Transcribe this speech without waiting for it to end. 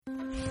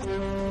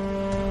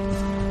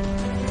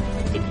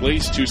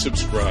place to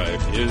subscribe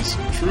is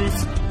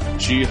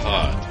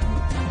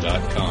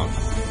truthjihad.com.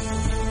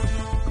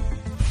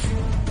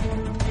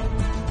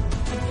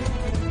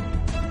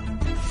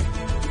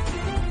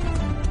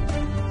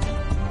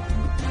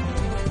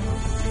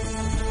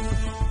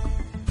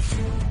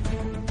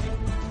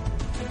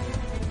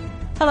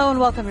 Hello and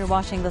welcome. You're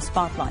watching The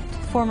Spotlight.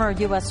 Former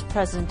U.S.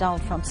 President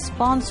Donald Trump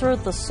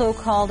sponsored the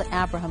so-called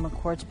Abraham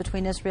Accords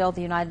between Israel,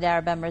 the United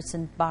Arab Emirates,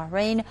 and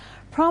Bahrain,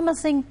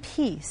 promising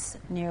peace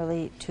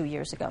nearly 2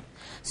 years ago.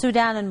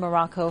 Sudan and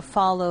Morocco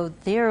followed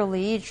their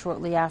lead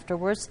shortly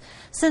afterwards.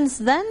 Since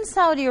then,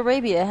 Saudi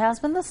Arabia has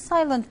been the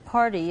silent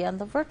party and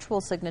the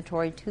virtual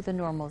signatory to the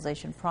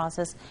normalization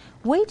process,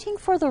 waiting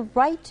for the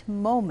right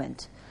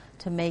moment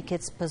to make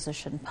its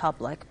position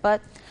public.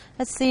 But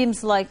it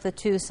seems like the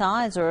two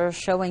sides are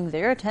showing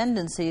their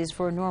tendencies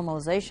for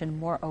normalization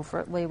more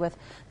overtly, with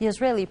the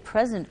Israeli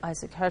President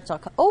Isaac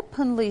Herzog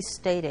openly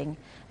stating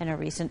in a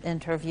recent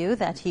interview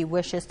that he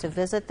wishes to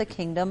visit the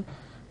kingdom,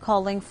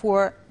 calling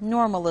for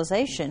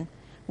normalization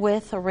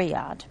with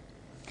Riyadh.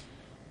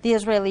 The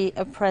Israeli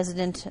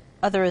president,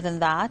 other than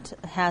that,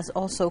 has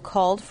also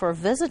called for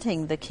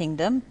visiting the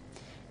kingdom.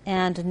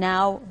 And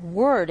now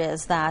word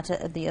is that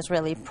an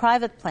Israeli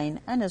private plane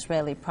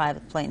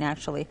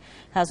actually,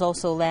 has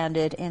also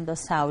landed in the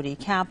Saudi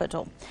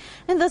capital.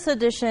 In this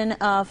edition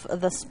of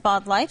The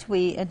Spotlight,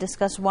 we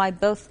discuss why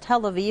both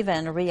Tel Aviv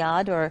and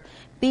Riyadh are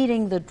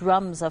beating the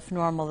drums of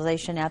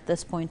normalization at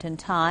this point in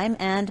time,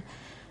 and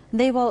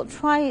we will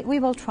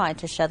try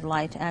to shed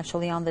light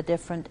actually on the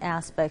different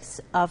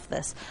aspects of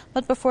this.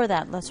 But before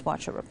that, let's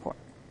watch a report.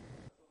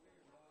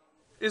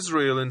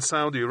 Israel and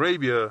Saudi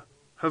Arabia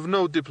have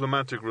no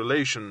diplomatic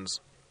relations,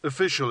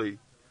 officially.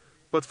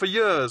 But for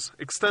years,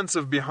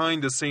 extensive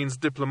behind-the-scenes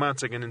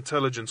diplomatic and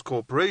intelligence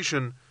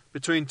cooperation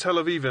between Tel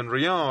Aviv and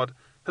Riyadh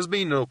has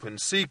been open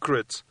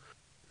secret.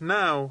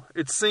 Now,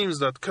 it seems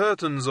that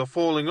curtains are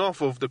falling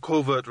off of the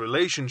covert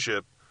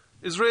relationship.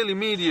 Israeli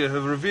media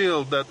have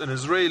revealed that an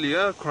Israeli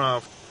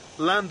aircraft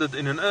landed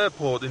in an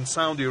airport in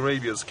Saudi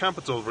Arabia's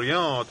capital,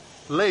 Riyadh,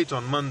 late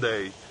on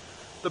Monday.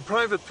 The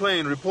private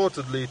plane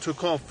reportedly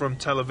took off from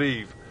Tel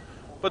Aviv.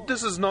 But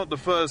this is not the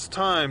first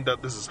time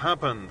that this has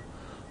happened.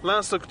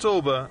 Last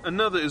October,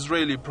 another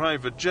Israeli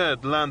private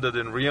jet landed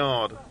in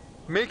Riyadh,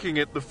 making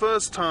it the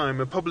first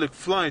time a public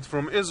flight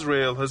from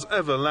Israel has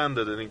ever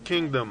landed in a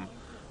kingdom.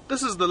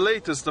 This is the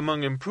latest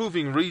among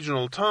improving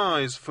regional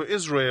ties for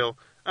Israel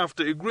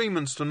after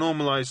agreements to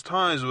normalize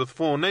ties with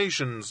four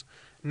nations,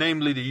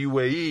 namely the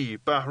UAE,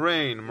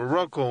 Bahrain,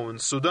 Morocco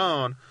and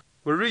Sudan,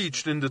 were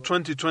reached in the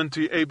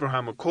 2020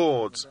 Abraham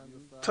Accords.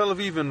 Tel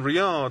Aviv and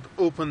Riyadh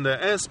opened their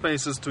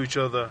airspaces to each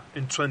other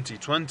in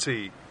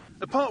 2020.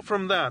 Apart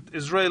from that,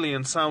 Israeli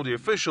and Saudi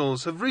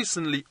officials have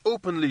recently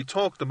openly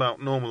talked about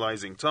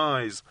normalizing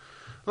ties.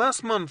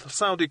 Last month,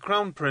 Saudi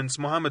Crown Prince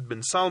Mohammed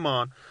bin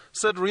Salman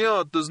said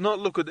Riyadh does not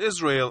look at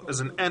Israel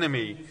as an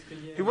enemy.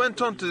 He went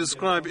on to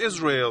describe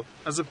Israel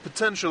as a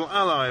potential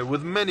ally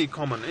with many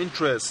common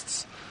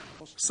interests.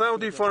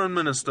 Saudi Foreign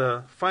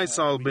Minister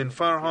Faisal bin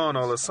Farhan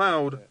Al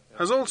Saud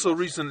has also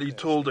recently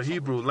told a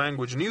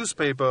Hebrew-language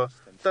newspaper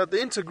that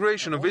the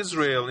integration of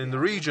Israel in the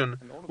region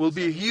will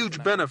be a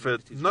huge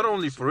benefit not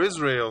only for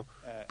Israel,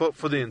 but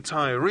for the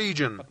entire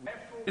region.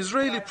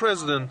 Israeli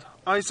President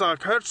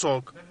Isaac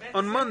Herzog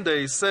on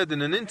Monday said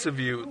in an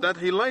interview that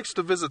he likes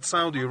to visit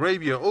Saudi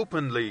Arabia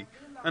openly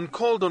and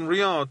called on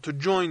Riyadh to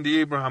join the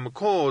Abraham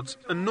Accords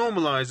and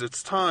normalize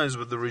its ties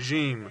with the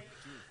regime.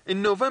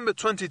 In November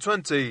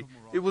 2020,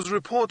 it was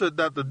reported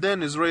that the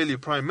then Israeli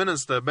Prime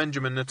Minister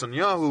Benjamin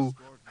Netanyahu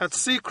had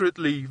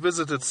secretly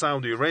visited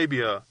Saudi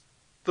Arabia.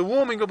 The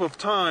warming up of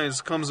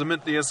ties comes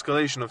amid the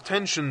escalation of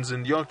tensions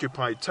in the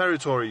occupied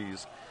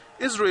territories.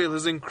 Israel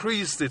has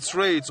increased its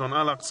raids on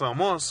Al-Aqsa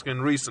Mosque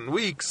in recent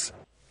weeks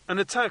and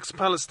attacks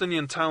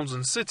Palestinian towns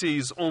and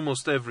cities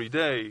almost every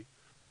day.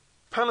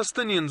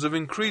 Palestinians have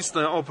increased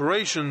their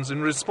operations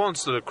in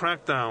response to the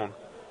crackdown.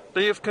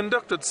 They have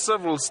conducted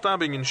several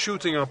stabbing and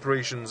shooting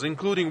operations,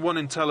 including one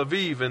in Tel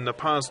Aviv in the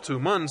past 2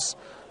 months,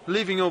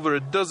 leaving over a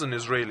dozen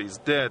Israelis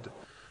dead.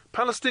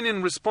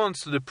 Palestinian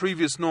response to the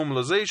previous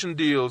normalization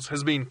deals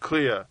has been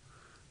clear,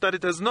 that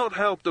it has not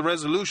helped the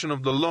resolution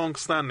of the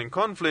long-standing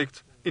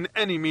conflict in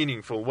any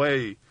meaningful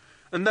way,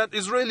 and that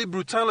Israeli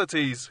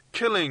brutalities,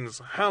 killings,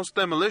 house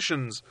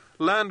demolitions,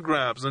 land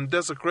grabs and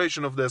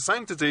desecration of their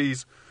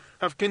sanctities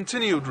have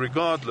continued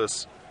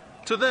regardless.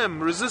 To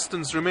them,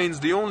 resistance remains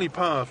the only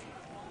path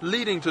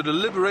leading to the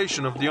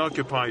liberation of the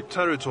occupied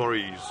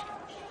territories.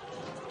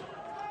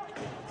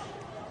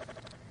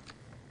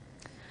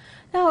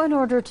 Now, in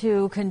order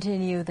to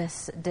continue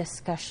this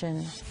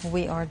discussion,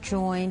 we are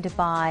joined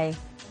by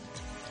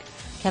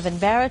Kevin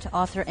Barrett,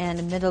 author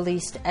and Middle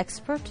East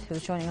expert,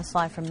 who's joining us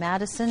live from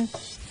Madison.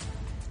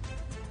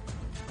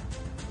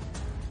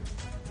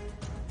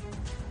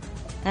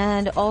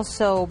 And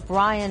also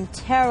Brian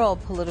Terrell,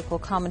 political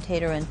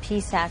commentator and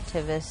peace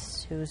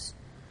activist, who's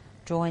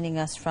joining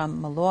us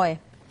from Malloy.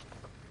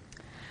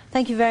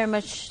 Thank you very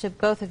much to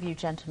both of you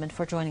gentlemen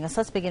for joining us.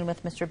 Let's begin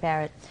with Mr.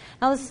 Barrett.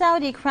 Now, the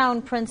Saudi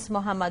Crown Prince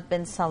Mohammed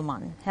bin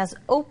Salman has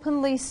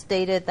openly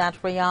stated that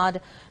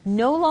Riyadh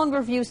no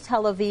longer views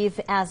Tel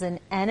Aviv as an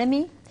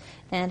enemy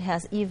and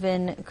has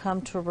even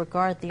come to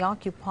regard the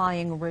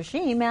occupying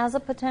regime as a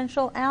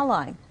potential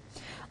ally.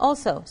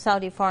 Also,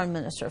 Saudi Foreign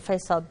Minister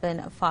Faisal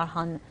bin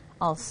Farhan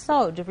Al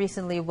Saud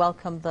recently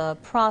welcomed the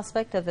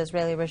prospect of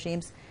Israeli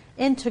regime's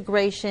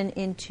integration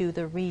into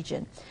the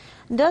region.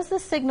 Does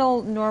this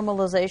signal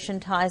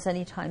normalization ties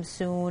anytime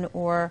soon,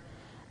 or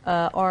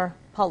are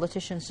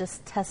politicians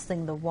just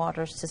testing the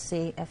waters to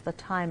see if the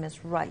time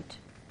is right?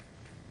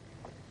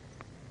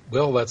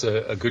 Well, that's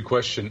a good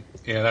question,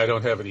 and I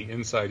don't have any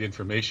inside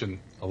information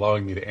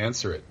allowing me to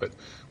answer it. But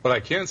what I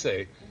can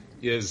say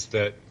is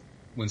that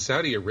when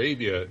Saudi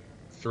Arabia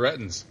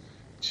threatens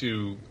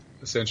to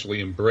essentially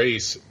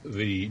embrace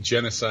the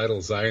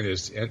genocidal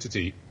Zionist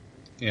entity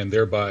and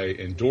thereby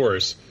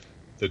endorse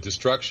the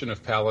destruction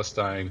of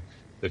Palestine,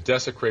 the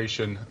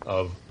desecration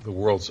of the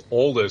world's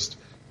oldest,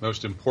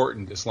 most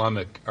important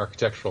Islamic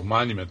architectural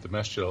monument, the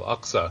Masjid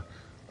al-Aqsa,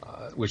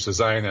 which the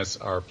Zionists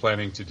are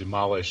planning to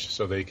demolish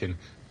so they can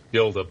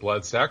build a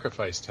blood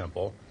sacrifice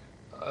temple,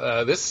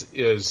 this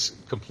is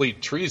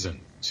complete treason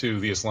to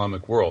the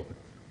Islamic world.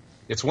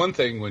 It's one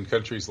thing when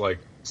countries like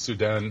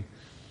Sudan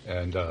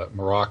and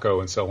Morocco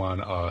and so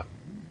on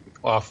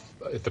off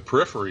at the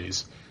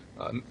peripheries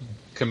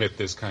commit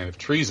this kind of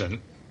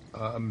treason.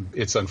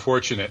 It's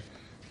unfortunate,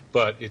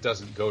 but it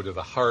doesn't go to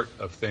the heart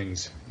of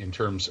things in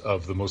terms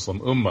of the Muslim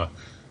Ummah.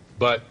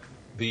 But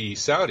the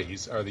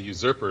Saudis are the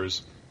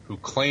usurpers who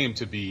claim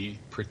to be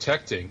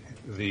protecting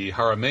the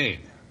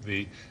Haramain,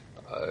 the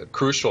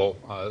crucial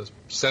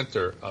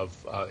center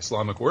of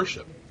Islamic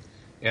worship.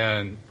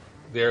 And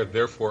they're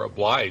therefore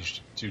obliged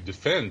to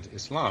defend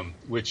Islam,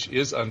 which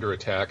is under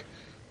attack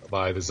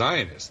by the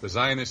Zionists. The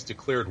Zionists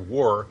declared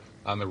war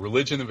on the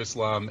religion of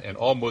Islam and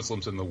all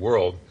Muslims in the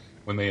world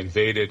when they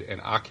invaded and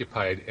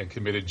occupied and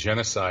committed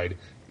genocide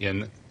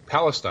in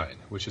Palestine,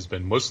 which has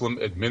been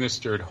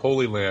Muslim-administered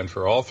holy land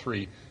for all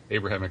three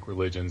Abrahamic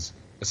religions,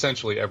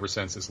 essentially ever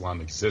since Islam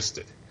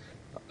existed.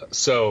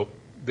 So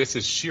this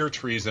is sheer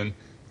treason,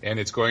 and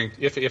it's going,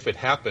 if it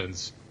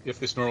happens, if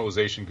this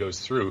normalization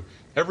goes through,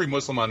 every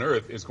Muslim on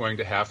earth is going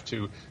to have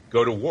to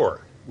go to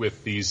war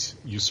with these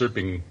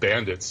usurping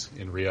bandits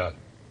in Riyadh.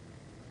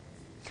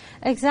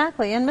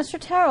 Exactly. And Mr.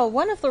 Terrell,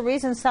 one of the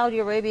reasons Saudi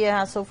Arabia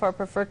has so far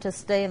preferred to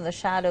stay in the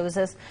shadows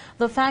is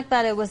the fact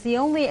that it was the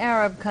only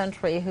Arab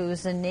country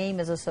whose name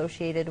is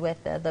associated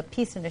with the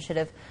peace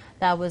initiative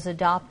that was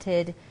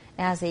adopted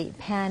as a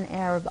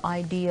pan-Arab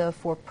idea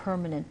for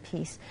permanent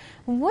peace.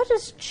 What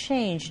has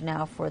changed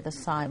now for the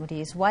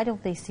Saudis? Why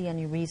don't they see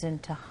any reason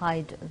to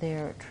hide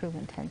their true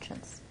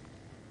intentions?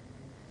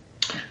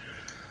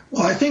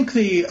 Well, I think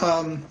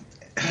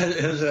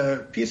as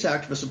a peace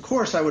activist, of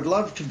course, I would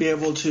love to be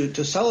able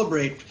to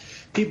celebrate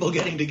people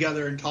getting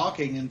together and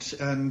talking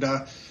and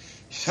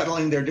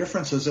settling their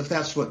differences, if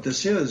that's what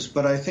this is.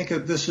 But I think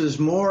that this is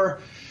more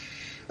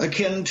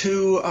akin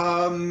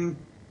to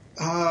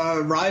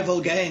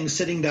rival gangs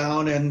sitting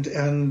down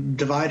and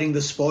dividing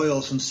the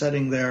spoils and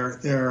setting their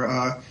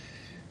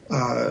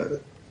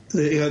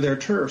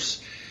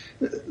turfs.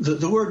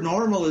 The word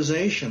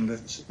normalization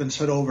that's been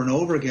said over and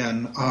over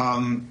again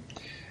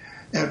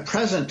at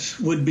present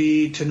would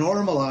be to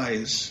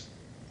normalize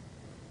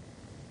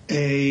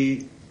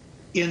a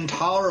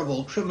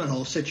intolerable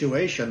criminal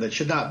situation that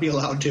should not be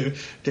allowed to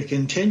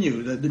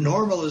continue. The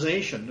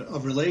normalization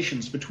of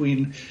relations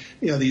between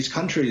these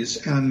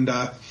countries and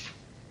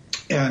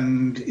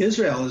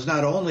Israel is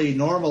not only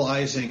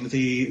normalizing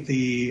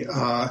the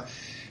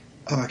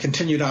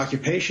continued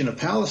occupation of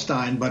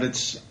Palestine, but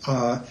it's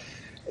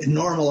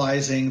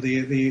normalizing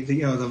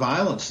the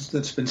violence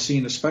that's been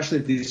seen, especially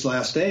these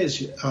last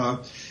days.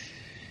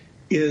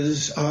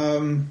 Is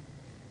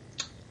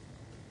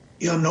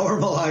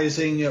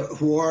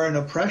normalizing war and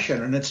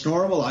oppression, and it's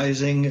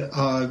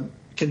normalizing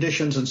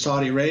conditions in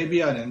Saudi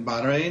Arabia and in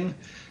Bahrain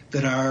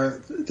that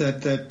are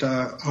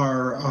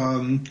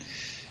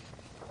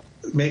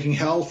making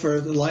hell for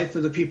the life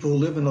of the people who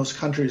live in those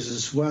countries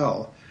as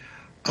well.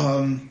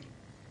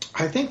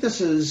 I think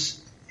this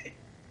is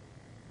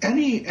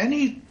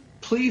any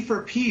plea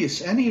for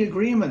peace, any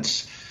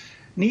agreements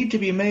need to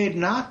be made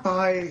not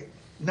by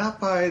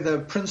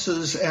the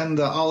princes and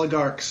the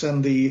oligarchs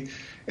and the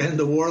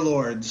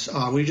warlords.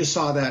 We just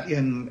saw that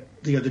in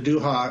the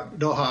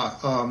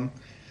Doha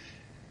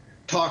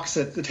talks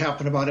that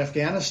happened about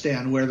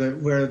Afghanistan, where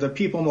the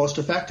people most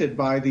affected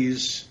by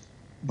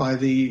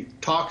the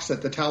talks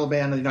that the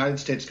Taliban and the United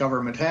States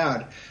government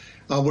had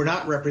were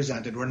not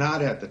represented, were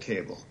not at the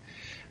table.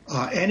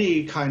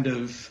 Any kind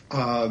of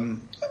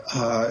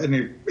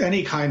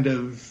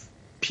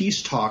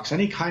peace talks,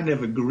 any kind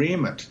of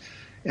agreement.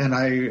 And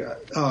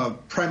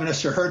Prime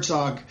Minister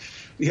Herzog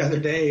the other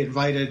day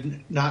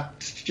invited not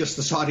just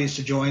the Saudis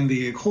to join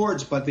the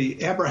Accords, but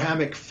the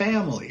Abrahamic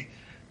family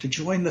to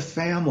join the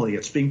family.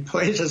 It's being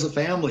praised as a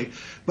family,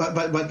 but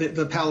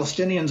the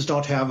Palestinians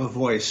don't have a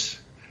voice.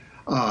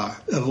 a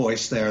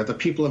voice there. The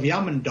people of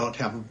Yemen don't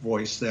have a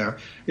voice there.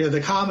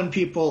 The common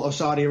people of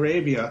Saudi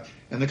Arabia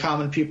and the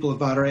common people of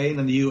Bahrain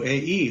and the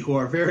UAE, who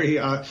are very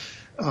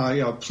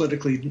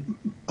politically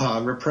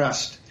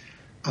repressed,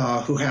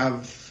 who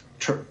have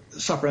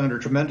suffer under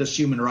tremendous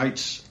human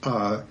rights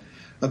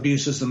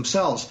abuses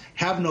themselves,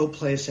 have no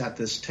place at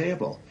this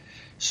table.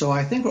 So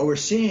I think what we're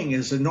seeing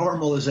is a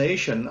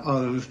normalization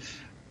of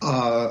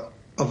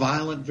a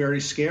violent,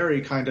 very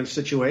scary kind of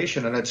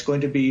situation, and it's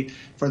going to be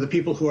for the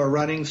people who are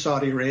running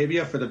Saudi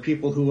Arabia, for the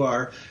people who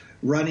are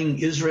running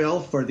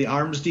Israel, for the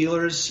arms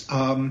dealers.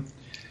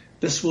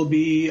 This will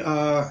be,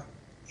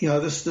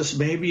 this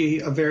may be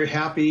a very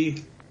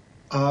happy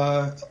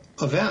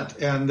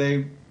event,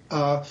 and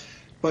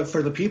but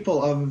for the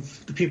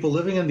people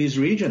living in these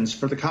regions,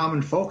 for the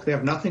common folk, they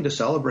have nothing to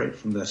celebrate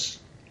from this.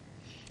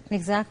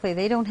 Exactly.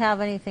 They don't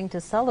have anything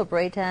to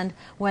celebrate, and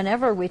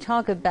whenever we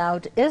talk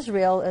about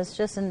Israel, it's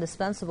just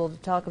indispensable to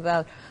talk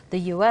about the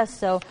U.S.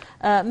 So,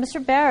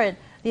 Mr. Barrett,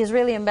 the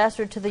Israeli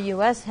ambassador to the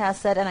U.S. has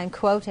said, and I'm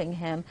quoting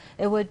him,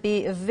 it would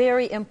be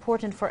very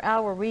important for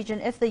our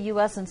region if the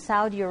U.S. and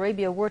Saudi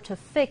Arabia were to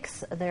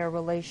fix their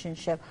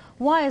relationship.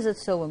 Why is it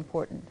so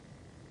important?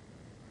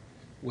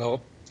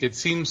 Well, it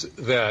seems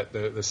that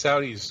the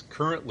Saudis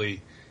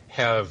currently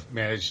have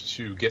managed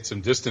to get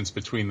some distance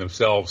between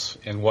themselves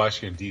and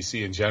Washington,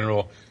 D.C. in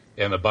general,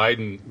 and the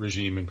Biden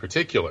regime in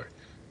particular.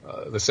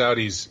 The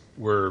Saudis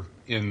were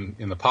in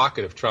the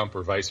pocket of Trump,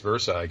 or vice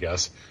versa, I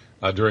guess,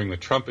 during the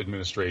Trump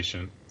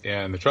administration.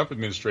 And the Trump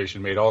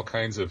administration made all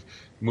kinds of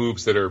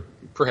moves that are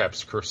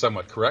perhaps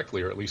somewhat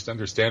correctly, or at least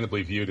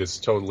understandably, viewed as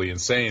totally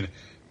insane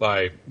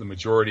by the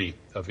majority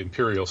of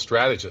imperial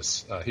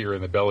strategists here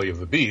in the belly of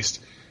the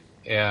beast.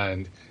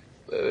 And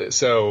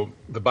so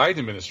the Biden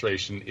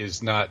administration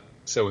is not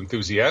so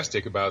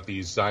enthusiastic about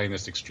these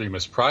Zionist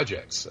extremist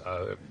projects.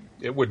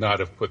 It would not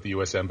have put the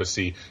U.S.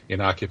 Embassy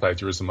in occupied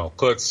Jerusalem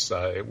al-Quds.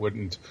 It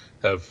wouldn't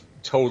have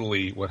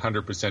totally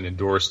 100%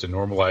 endorsed and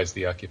normalized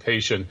the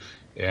occupation,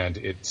 and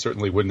it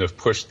certainly wouldn't have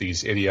pushed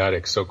these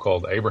idiotic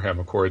so-called Abraham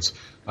Accords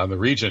on the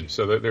region.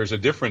 So there's a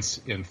difference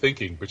in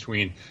thinking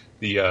between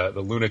the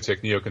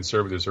lunatic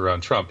neoconservatives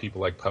around Trump, people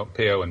like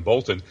Pompeo and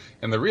Bolton,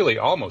 and the really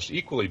almost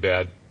equally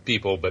bad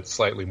people, but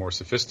slightly more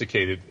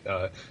sophisticated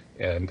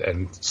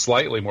and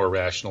slightly more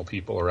rational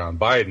people around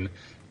Biden.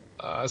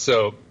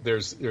 So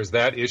there's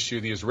that issue.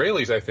 The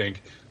Israelis, I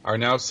think, are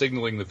now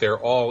signaling that they're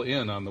all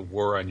in on the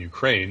war on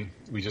Ukraine.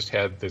 We just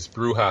had this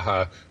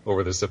brouhaha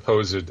over the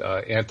supposed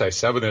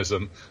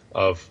anti-Semitism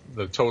of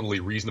the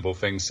totally reasonable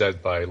things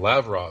said by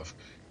Lavrov,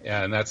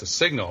 and that's a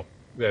signal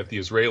that the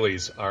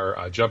Israelis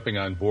are jumping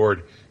on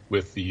board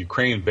with the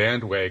Ukraine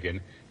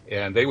bandwagon,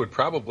 and they would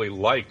probably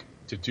like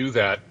to do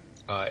that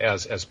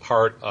as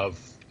part of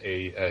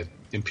a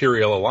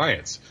imperial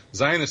alliance.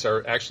 Zionists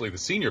are actually the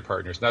senior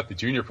partners, not the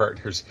junior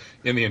partners,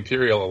 in the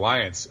imperial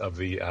alliance of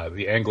the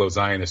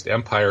Anglo-Zionist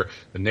empire,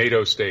 the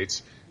NATO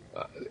states,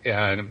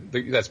 and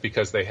that's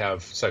because they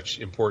have such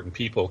important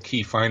people,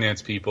 key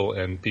finance people,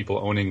 and people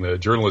owning the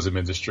journalism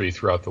industry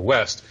throughout the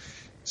West.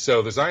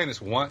 So the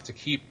Zionists want to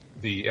keep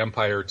the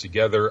empire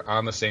together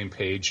on the same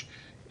page,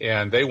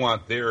 and they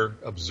want their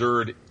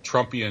absurd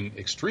Trumpian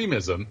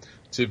extremism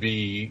to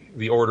be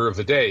the order of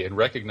the day and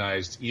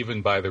recognized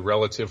even by the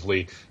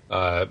relatively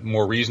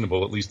more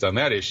reasonable, at least on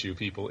that issue,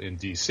 people in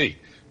D.C.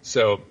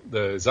 So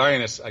the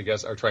Zionists, I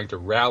guess, are trying to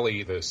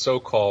rally the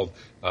so-called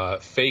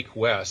fake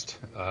West,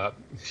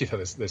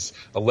 this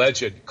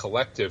alleged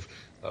collective,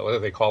 what do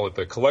they call it,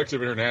 the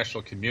collective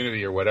international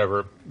community or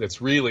whatever, that's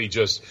really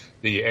just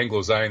the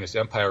Anglo-Zionist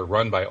empire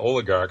run by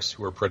oligarchs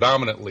who are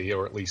predominantly,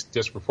 or at least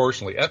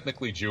disproportionately,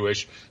 ethnically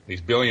Jewish,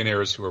 these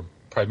billionaires who are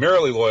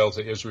primarily loyal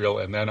to Israel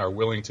and then are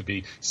willing to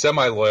be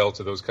semi-loyal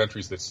to those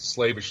countries that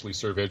slavishly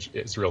serve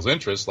Israel's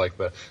interests, like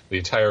the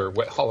entire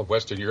all of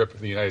Western Europe,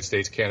 the United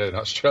States, Canada, and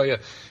Australia.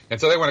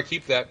 And so they want to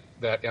keep that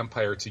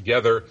empire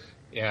together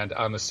and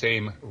on the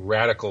same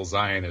radical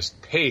Zionist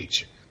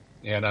page.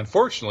 And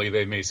unfortunately,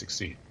 they may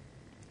succeed.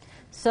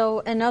 So,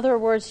 in other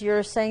words,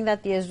 you're saying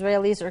that the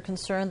Israelis are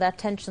concerned that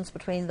tensions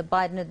between the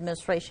Biden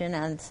administration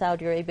and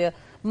Saudi Arabia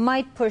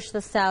might push the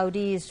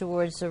Saudis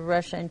towards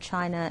Russia and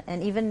China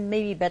and even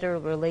maybe better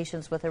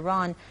relations with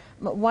Iran.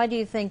 Why do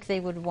you think they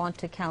would want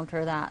to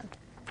counter that?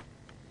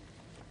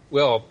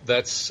 Well,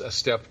 that's a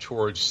step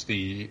towards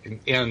the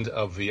end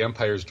of the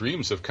empire's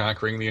dreams of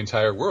conquering the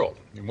entire world.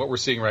 And what we're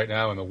seeing right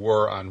now in the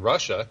war on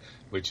Russia,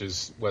 which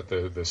is what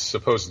the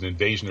supposed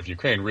invasion of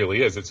Ukraine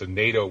really is, it's a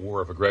NATO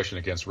war of aggression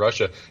against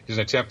Russia, is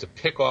an attempt to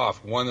pick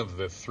off one of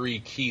the three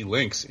key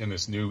links in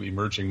this new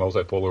emerging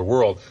multipolar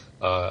world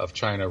of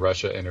China,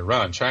 Russia, and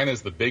Iran. China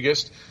is the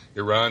biggest.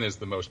 Iran is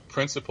the most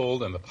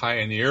principled and the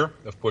pioneer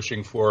of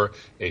pushing for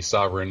a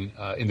sovereign,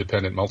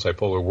 independent,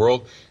 multipolar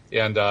world.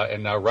 And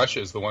now Russia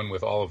is the one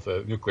with all of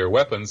the nuclear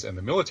weapons and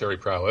the military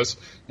prowess.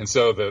 And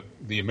so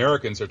the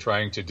Americans are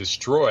trying to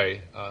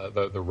destroy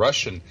the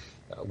Russian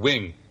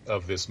wing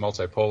of this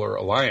multipolar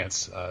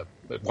alliance.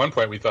 At one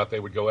point, we thought they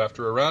would go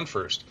after Iran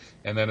first.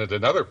 And then at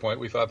another point,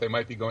 we thought they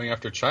might be going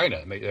after China.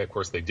 And of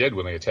course, they did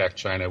when they attacked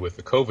China with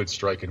the COVID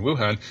strike in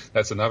Wuhan.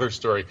 That's another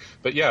story.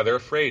 But yeah, they're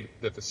afraid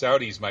that the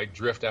Saudis might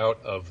drift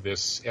out of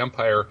this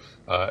empire,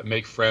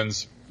 make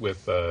friends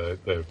with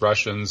the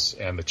Russians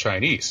and the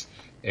Chinese.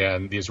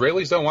 And the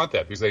Israelis don't want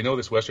that because they know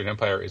this Western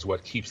empire is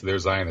what keeps their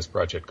Zionist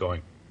project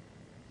going.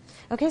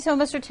 Okay, so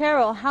Mr.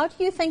 Terrell, how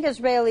do you think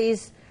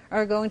Israelis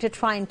are going to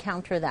try and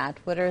counter that?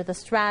 What are the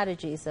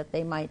strategies that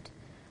they might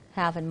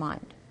have in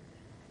mind?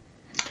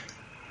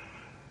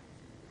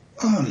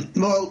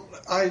 Well,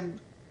 I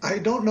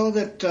don't know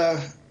that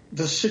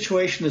the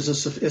situation is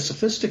as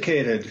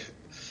sophisticated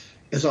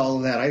as all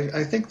of that.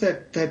 I think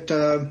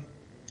that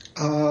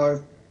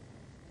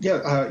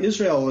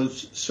Israel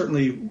is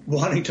certainly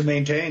wanting to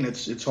maintain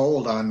its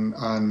hold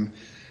on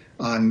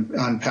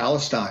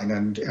Palestine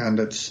and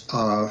its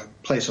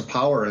place of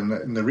power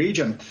in the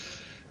region.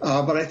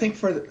 But I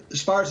think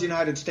as far as the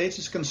United States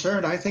is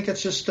concerned, I think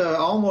it's just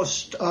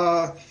almost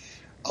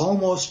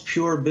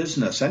pure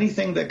business.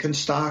 Anything that can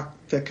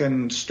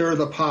stir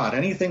the pot,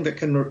 anything that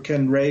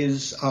can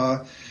raise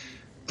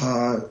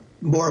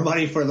more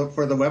money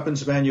for the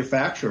weapons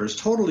manufacturers,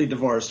 totally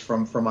divorced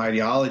from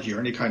ideology or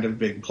any kind of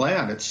big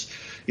plan. It's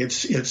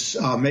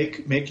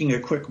making a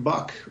quick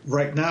buck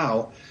right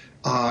now,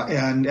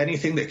 and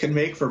anything that can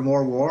make for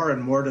more war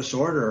and more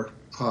disorder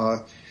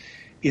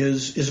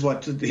is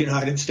what the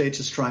United States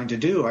is trying to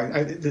do.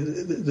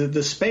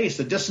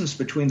 The distance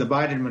between the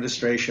Biden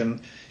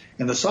administration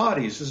and the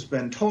Saudis has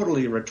been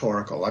totally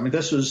rhetorical. I mean,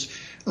 this was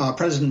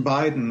President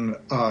Biden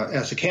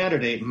as a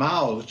candidate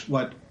mouthed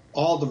what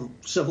all the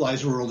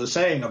civilized world is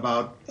saying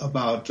about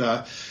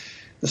the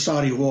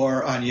Saudi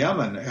war on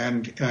Yemen,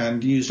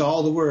 and used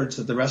all the words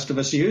that the rest of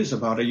us use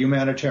about a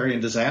humanitarian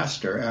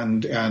disaster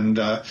and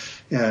a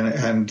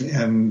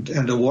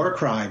war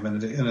crime,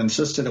 and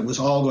insisted it was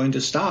all going to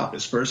stop.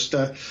 His first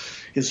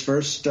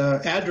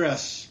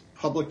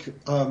public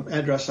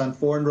address on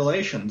foreign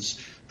relations,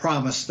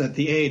 promised that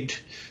the aid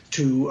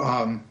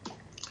to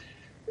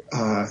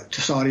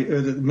Saudi,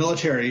 the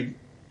military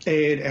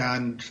aid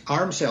and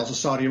arms sales to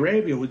Saudi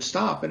Arabia would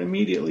stop, and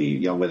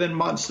immediately, within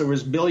months, there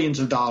was billions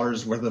of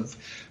dollars worth of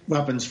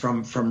weapons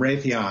from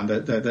Raytheon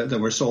that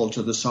were sold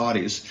to the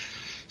Saudis.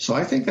 So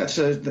I think that's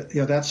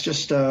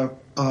just a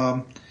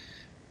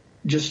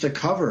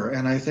cover,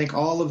 and I think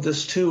all of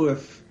this too,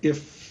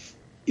 if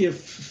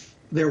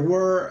there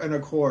were an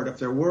accord, if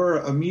there were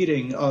a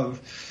meeting of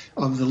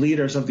the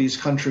leaders of these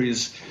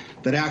countries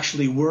that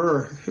actually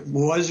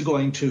was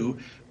going to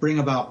bring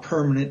about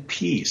permanent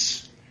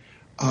peace,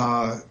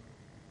 I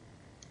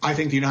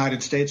think the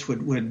United States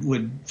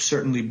would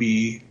certainly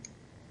be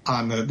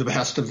on the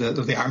behest of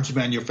the arms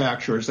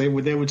manufacturers. They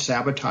would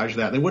sabotage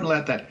that. They would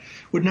not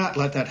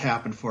let that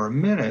happen for a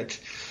minute.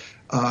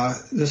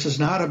 This is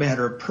not a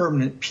matter of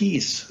permanent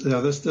peace.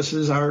 This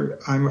is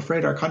I'm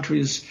afraid our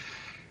country's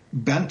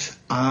bent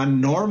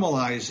on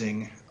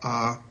normalizing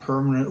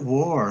permanent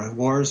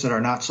wars that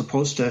are not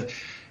supposed to,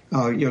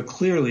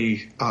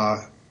 clearly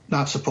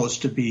not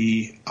supposed to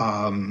be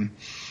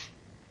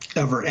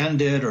ever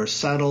ended or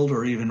settled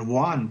or even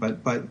won,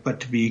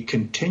 but to be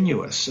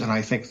continuous. And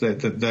I think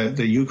that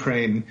the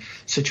Ukraine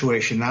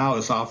situation now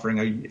is offering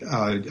a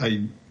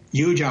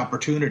huge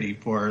opportunity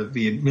for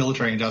the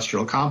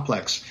military-industrial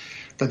complex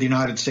that the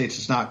United States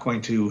is not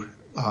going to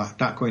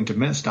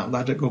miss, not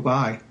let it go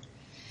by.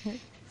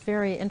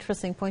 Very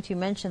interesting point you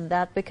mentioned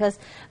that, because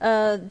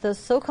the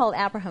so-called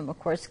Abraham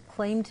Accords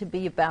claim to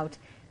be about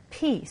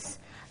peace.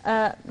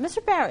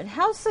 Mr. Barrett,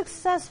 how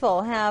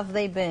successful have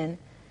they been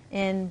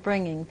in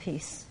bringing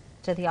peace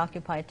to the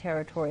occupied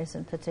territories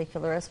in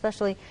particular,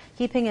 especially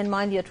keeping in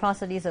mind the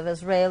atrocities of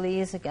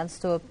Israelis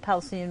against the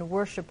Palestinian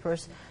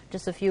worshippers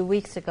just a few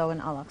weeks ago in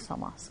Al-Aqsa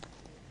Mosque?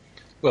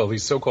 Well,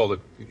 these so-called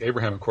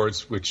Abraham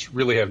Accords, which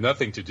really have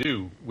nothing to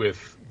do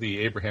with the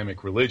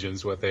Abrahamic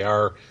religions, what they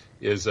are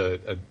is a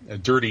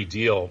dirty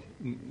deal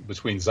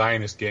between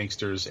Zionist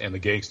gangsters and the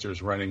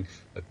gangsters running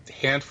a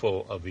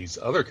handful of these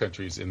other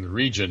countries in the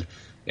region.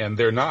 And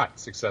they're not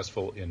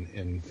successful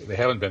they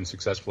haven't been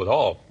successful at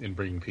all in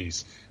bringing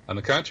peace. On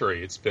the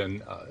contrary, it's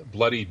been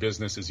bloody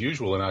business as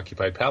usual in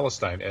occupied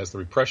Palestine as the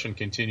repression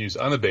continues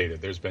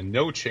unabated. There's been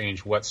no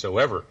change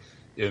whatsoever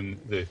in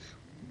the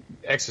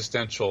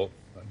existential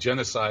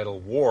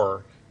genocidal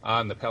war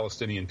on the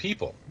Palestinian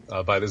people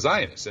by the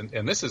Zionists.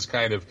 And this is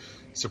kind of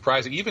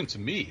surprising, even to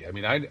me. I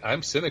mean,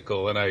 I'm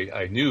cynical, and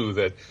I knew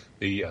that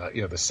the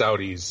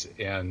Saudis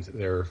and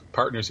their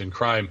partners in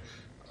crime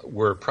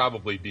were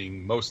probably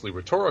being mostly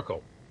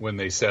rhetorical when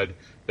they said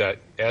that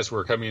as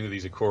we're coming into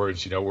these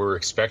accords, we're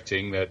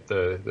expecting that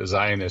the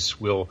Zionists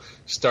will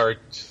start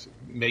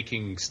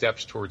making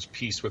steps towards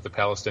peace with the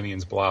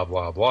Palestinians, blah,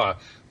 blah, blah.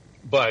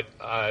 But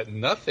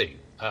nothing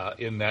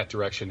in that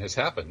direction has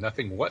happened,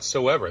 nothing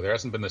whatsoever. There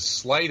hasn't been the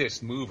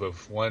slightest move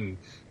of 1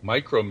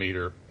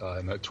 micrometer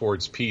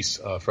towards peace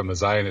from the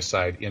Zionist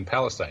side in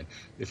Palestine.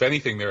 If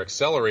anything, they're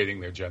accelerating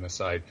their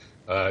genocide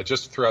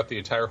just throughout the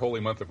entire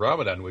holy month of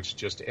Ramadan, which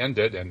just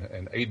ended,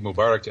 and Eid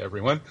Mubarak to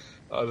everyone.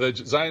 the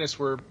Zionists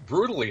were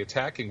brutally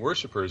attacking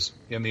worshipers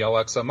in the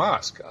Al-Aqsa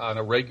Mosque on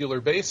a regular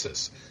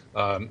basis.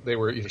 They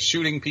were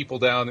shooting people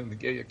down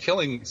and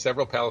killing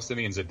several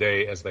Palestinians a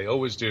day, as they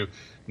always do.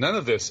 None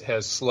of this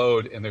has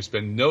slowed, and there's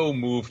been no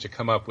move to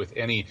come up with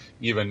any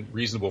even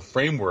reasonable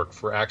framework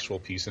for actual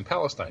peace in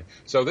Palestine.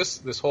 So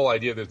this whole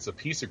idea that it's a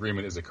peace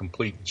agreement is a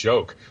complete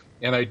joke.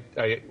 And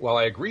while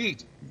I agree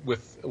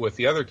with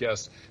the other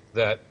guests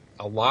that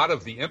a lot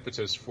of the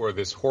impetus for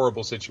this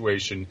horrible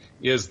situation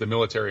is the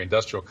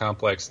military-industrial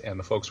complex and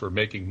the folks who are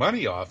making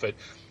money off it,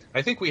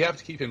 I think we have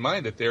to keep in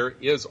mind that there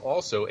is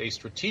also a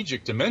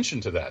strategic dimension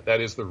to that.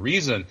 That is the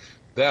reason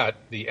that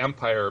the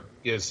empire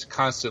is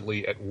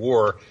constantly at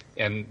war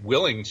and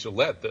willing to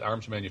let the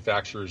arms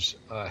manufacturers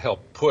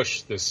help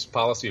push this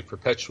policy of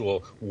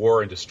perpetual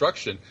war and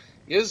destruction,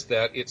 is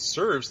that it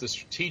serves the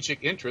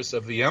strategic interests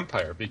of the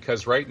empire,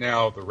 because right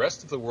now the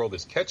rest of the world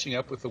is catching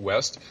up with the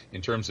West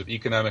in terms of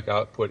economic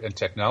output and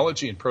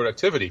technology and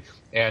productivity.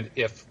 And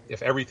if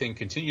everything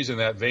continues in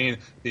that vein,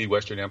 the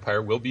Western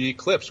Empire will be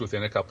eclipsed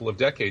within a couple of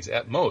decades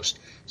at most.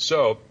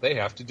 So they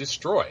have to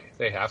destroy,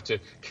 they have to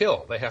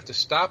kill, they have to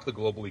stop the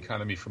global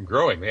economy from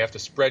growing, they have to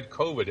spread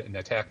COVID and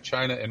attack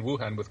China and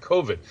Wuhan with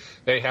COVID,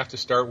 they have to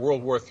start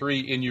World War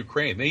III in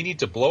Ukraine. They need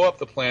to blow up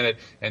the planet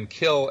and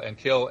kill and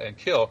kill and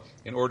kill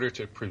in order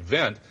to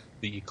prevent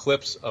the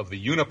eclipse of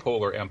the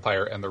unipolar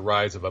empire and the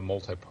rise of a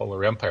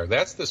multipolar empire.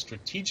 That's the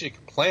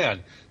strategic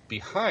plan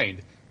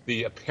behind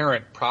the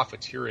apparent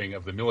profiteering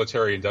of the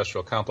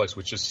military-industrial complex,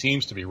 which just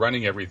seems to be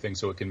running everything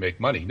so it can make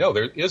money. No,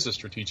 there is a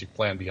strategic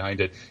plan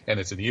behind it, and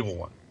it's an evil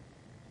one.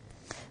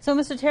 So,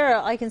 Mr.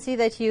 Terra, I can see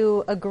that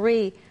you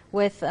agree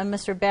with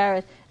Mr.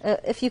 Barrett.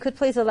 If you could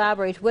please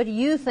elaborate, what do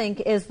you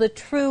think is the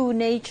true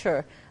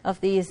nature of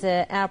these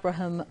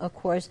Abraham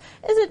Accords?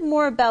 Is it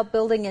more about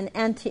building an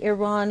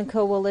anti-Iran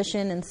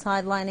coalition and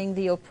sidelining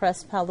the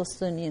oppressed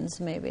Palestinians,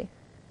 maybe?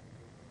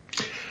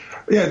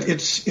 Yeah,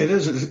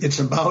 it's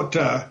about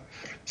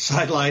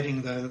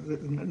sidelining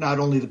not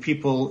only the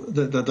people,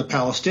 the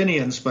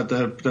Palestinians, but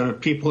the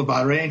people of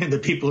Bahrain and the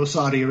people of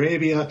Saudi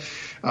Arabia,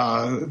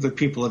 the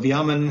people of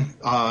Yemen.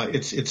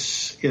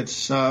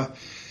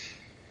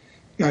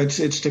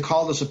 It's to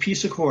call this a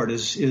peace accord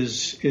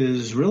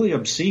is really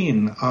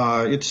obscene.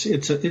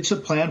 It's a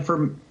plan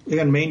for,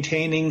 again,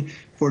 maintaining,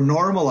 for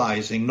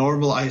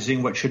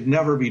normalizing what should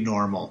never be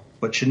normal,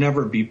 what should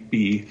never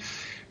be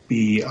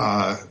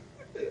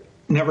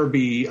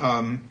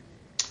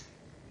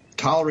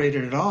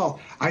tolerated at all.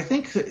 I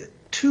think that,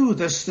 too,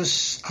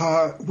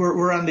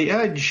 we're on the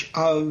edge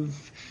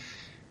of.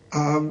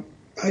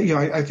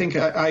 I think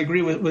I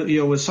agree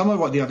with some of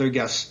what the other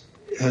guests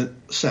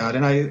said,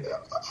 and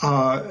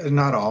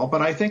not all,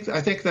 but I think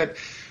that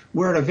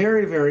we're at a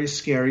very, very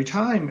scary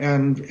time,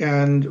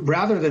 and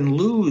rather than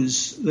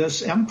lose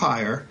this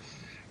empire,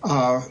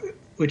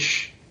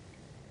 which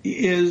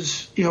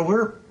is,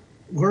 we're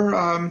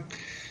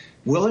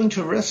willing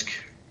to risk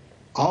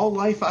all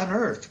life on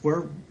Earth.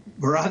 We're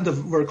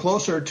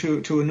closer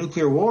to a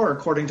nuclear war,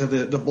 according to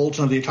the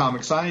bulletin of the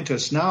atomic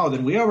scientists now,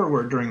 than we ever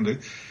were during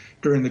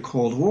the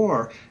Cold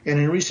War. And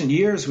in recent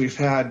years, we've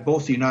had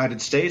both the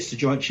United States, the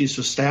Joint Chiefs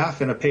of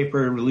Staff, in a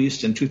paper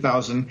released in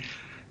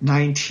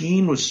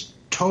 2019, was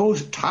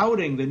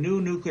touting the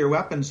new nuclear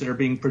weapons that are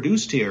being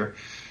produced here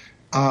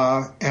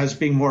as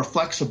being more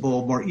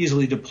flexible, more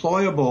easily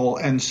deployable,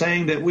 and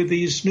saying that with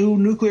these new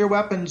nuclear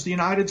weapons, the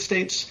United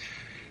States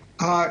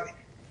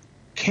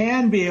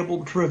can be able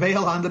to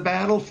prevail on the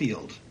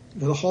battlefield.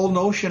 The whole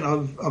notion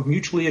of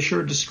mutually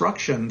assured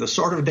destruction, the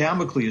sword of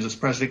Damocles, as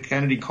President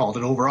Kennedy called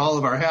it, over all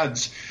of our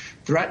heads,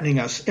 threatening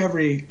us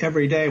every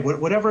day,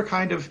 whatever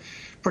kind of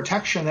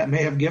protection that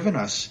may have given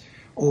us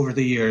over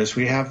the years.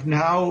 We have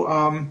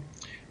now,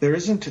 there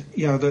isn't,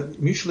 the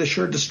mutually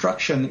assured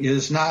destruction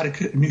is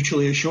not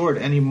mutually assured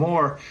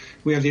anymore.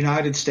 We have the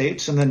United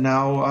States, and then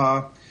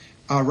now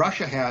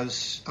Russia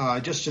has,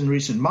 just in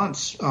recent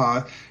months,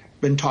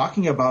 been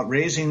talking about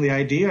raising the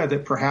idea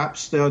that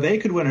perhaps they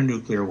could win a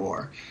nuclear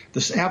war.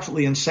 This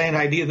absolutely insane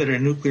idea that a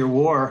nuclear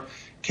war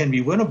can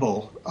be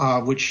winnable,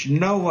 which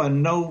no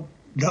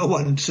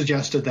one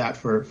suggested that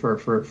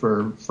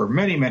for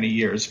many, many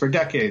years, for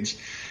decades,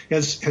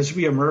 has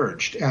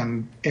reemerged.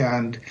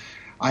 And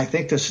I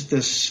think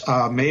this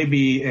may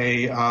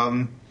be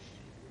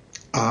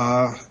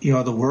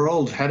the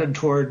world headed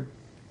toward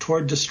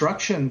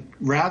destruction,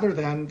 rather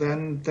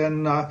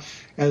than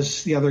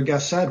as the other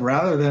guest said,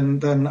 rather than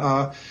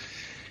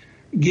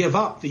give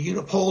up the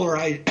unipolar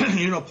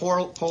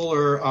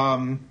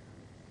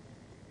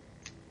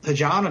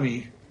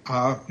hegemony.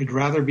 We'd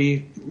rather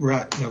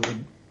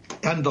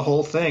end the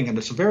whole thing, and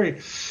it's a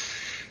very,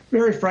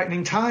 very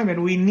frightening time.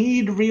 And we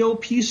need real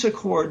peace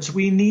accords.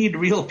 We need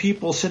real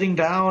people sitting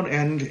down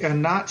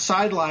and not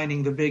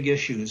sidelining the big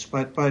issues,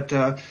 but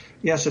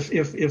yes,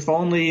 if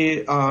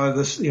only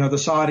the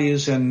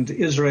Saudis and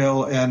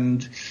Israel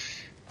and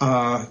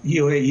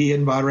UAE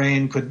and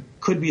Bahrain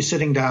could be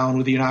sitting down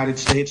with the United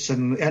States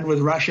and with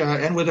Russia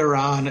and with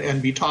Iran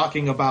and be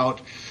talking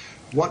about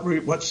what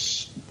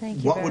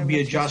would be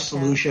a just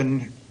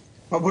solution.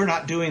 But we're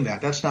not doing that.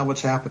 That's not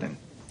what's happening.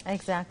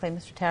 Exactly,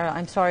 Mr. Terra.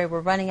 I'm sorry, we're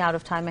running out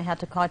of time. I had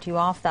to cut you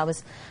off. That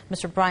was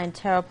Mr. Brian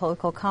Terra,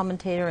 political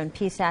commentator and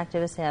peace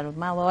activist out of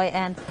Malloy,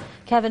 and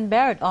Kevin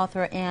Barrett,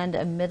 author and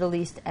a Middle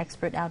East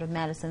expert out of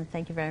Madison.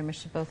 Thank you very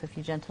much to both of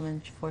you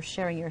gentlemen for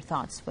sharing your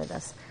thoughts with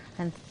us.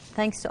 And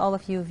thanks to all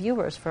of you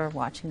viewers for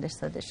watching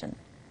this edition.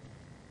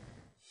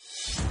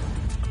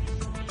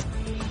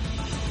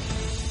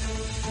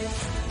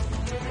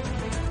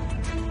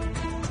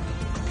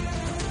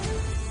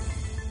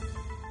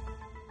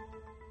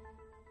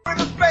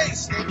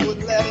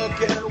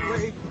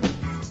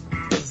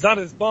 That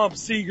is Bob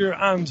Seger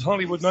and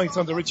Hollywood Nights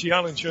on the Richie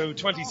Allen Show,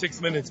 26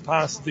 minutes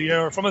past the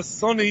hour. From a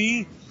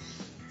sunny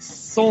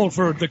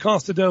Salford, the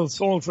Costa del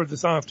Salford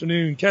this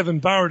afternoon. Kevin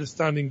Barrett is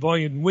standing by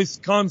in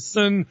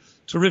Wisconsin.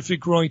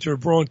 Terrific writer,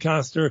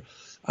 broadcaster,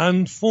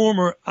 and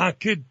former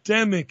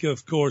academic,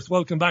 of course.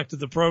 Welcome back to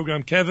the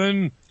program,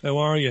 Kevin. How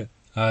are you?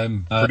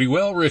 I'm pretty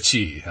well,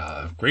 Richie.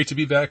 Great to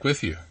be back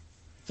with you.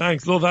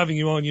 Thanks. Love having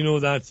you on. You know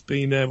that's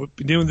been we've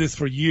been doing this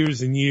for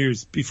years and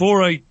years.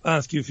 Before I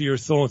ask you for your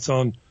thoughts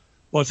on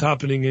what's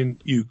happening in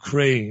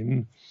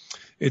Ukraine,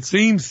 it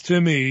seems to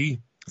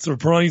me,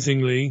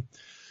 surprisingly,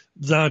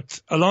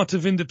 that a lot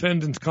of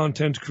independent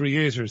content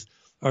creators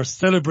are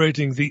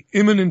celebrating the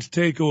imminent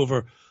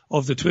takeover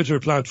of the Twitter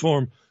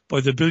platform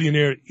by the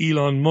billionaire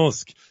Elon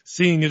Musk,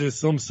 seeing it as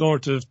some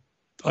sort of,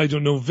 I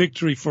don't know,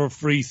 victory for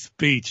free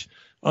speech.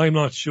 I'm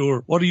not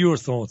sure. What are your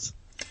thoughts?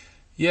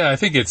 Yeah, I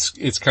think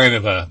it's kind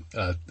of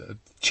a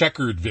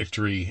checkered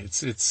victory.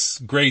 It's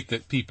great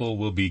that people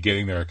will be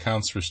getting their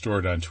accounts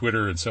restored on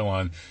Twitter and so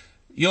on.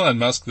 Elon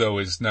Musk, though,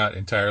 is not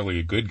entirely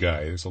a good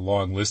guy. There's a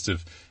long list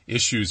of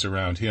issues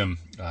around him.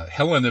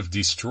 Helen of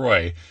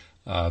Destroy,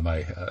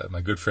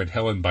 my good friend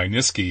Helen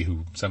Byniski,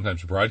 who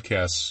sometimes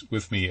broadcasts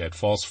with me at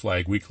False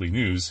Flag Weekly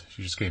News,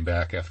 she just came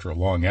back after a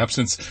long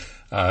absence,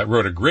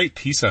 wrote a great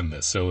piece on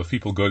this. So if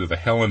people go to the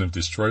Helen of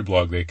Destroy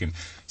blog, they can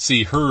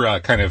see her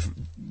kind of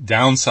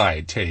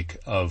downside take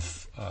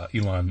of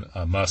Elon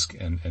Musk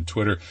and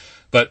Twitter.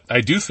 But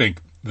I do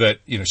think that,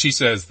 she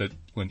says that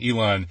when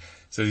Elon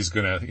says he's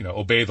going to,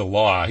 obey the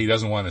law, he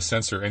doesn't want to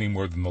censor any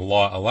more than the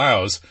law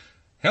allows.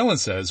 Helen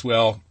says,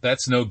 well,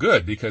 that's no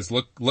good because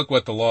look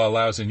what the law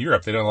allows in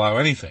Europe. They don't allow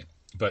anything.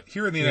 But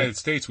here in the United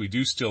States, we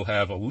do still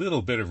have a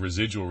little bit of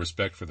residual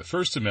respect for the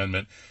First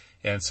Amendment.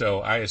 And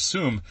so I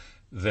assume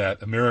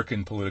that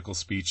American political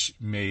speech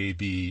may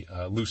be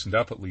loosened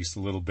up at least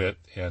a little bit,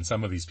 and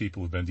some of these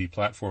people who've been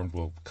deplatformed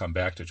will come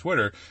back to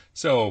Twitter.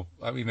 So,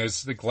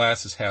 the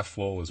glass is half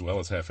full as well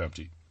as half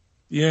empty.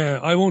 Yeah,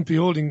 I won't be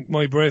holding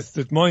my breath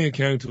that my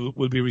account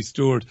will be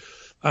restored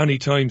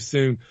anytime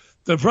soon.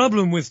 The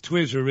problem with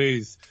Twitter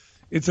is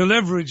it's a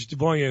leveraged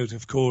buyout,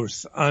 of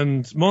course,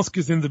 and Musk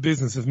is in the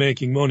business of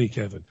making money,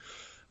 Kevin.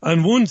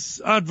 And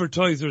once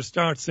advertisers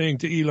start saying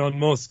to Elon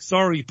Musk,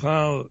 sorry,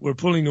 pal, we're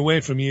pulling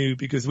away from you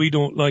because we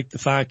don't like the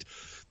fact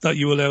that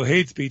you allow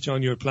hate speech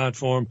on your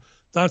platform,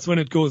 that's when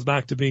it goes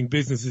back to being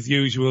business as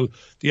usual.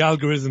 The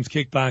algorithms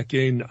kick back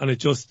in and it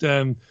just,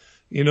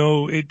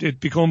 it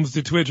becomes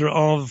the Twitter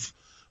of,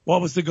 what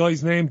was the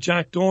guy's name?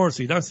 Jack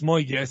Dorsey. That's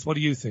my guess. What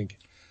do you think?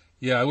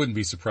 Yeah, I wouldn't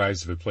be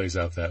surprised if it plays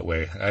out that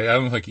way. I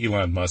don't think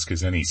Elon Musk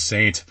is any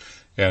saint,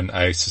 and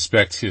I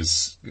suspect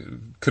his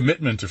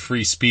commitment to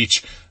free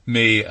speech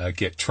may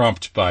get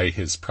trumped by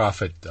his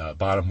profit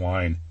bottom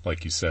line,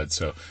 like you said.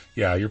 So,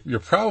 yeah, you're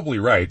probably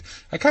right.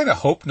 I kind of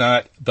hope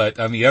not, but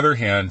on the other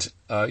hand,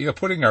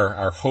 putting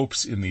our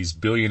hopes in these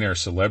billionaire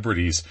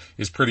celebrities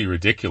is pretty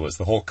ridiculous.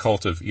 The whole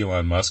cult of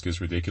Elon Musk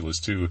is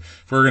ridiculous, too.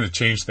 If we're going to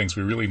change things,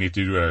 we really need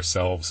to do it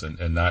ourselves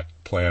and not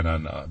plan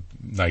on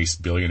nice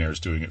billionaires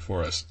doing it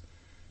for us.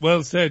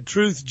 Well said.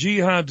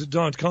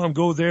 TruthJihad.com.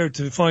 Go there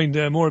to find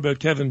more about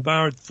Kevin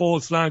Barrett.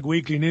 False Flag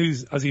Weekly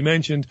News, as he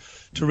mentioned,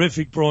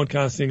 terrific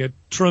broadcasting, a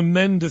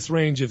tremendous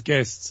range of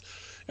guests,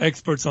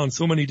 experts on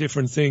so many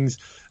different things.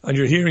 And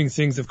you're hearing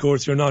things, of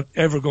course, you're not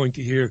ever going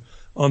to hear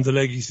on the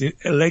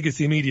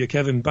legacy media.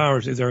 Kevin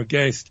Barrett is our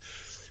guest.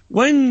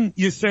 When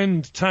you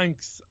send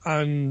tanks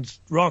and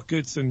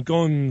rockets and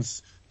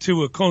guns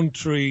to a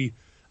country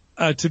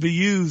to be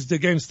used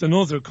against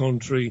another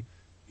country,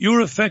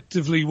 you're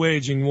effectively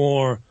waging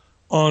war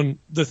on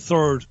the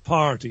third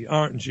party,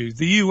 aren't you?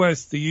 The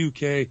US, the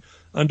UK,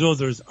 and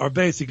others are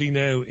basically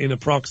now in a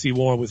proxy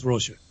war with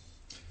Russia.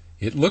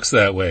 It looks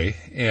that way,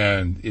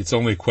 and it's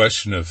only a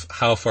question of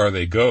how far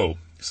they go,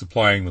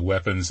 supplying the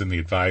weapons and the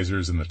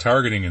advisors and the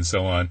targeting and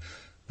so on,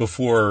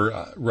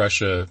 before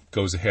Russia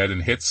goes ahead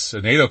and hits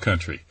a NATO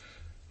country.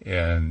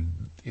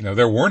 And,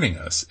 they're warning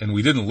us, and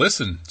we didn't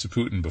listen to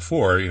Putin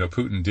before.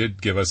 Putin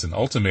did give us an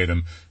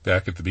ultimatum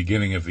back at the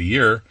beginning of the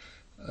year,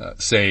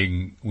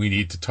 saying we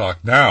need to talk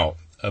now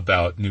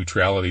about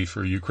neutrality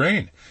for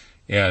Ukraine.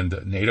 And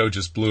NATO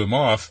just blew him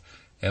off,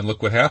 and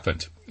look what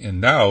happened.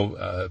 And now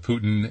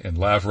Putin and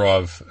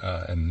Lavrov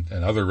and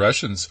other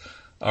Russians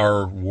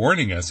are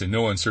warning us in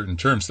no uncertain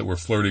terms that we're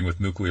flirting with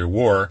nuclear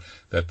war,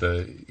 that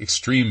the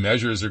extreme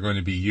measures are going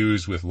to be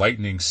used with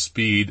lightning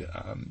speed,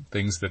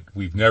 things that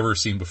we've never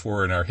seen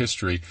before in our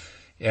history.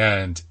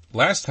 And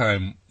last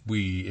time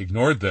we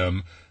ignored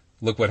them,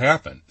 look what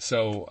happened.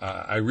 So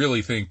I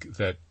really think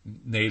that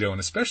NATO, and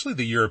especially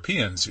the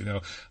Europeans,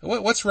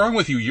 what's wrong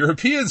with you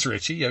Europeans,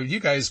 Richie? You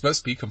guys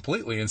must be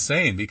completely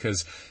insane,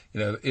 because,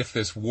 if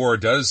this war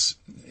does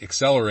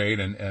accelerate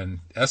and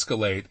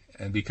escalate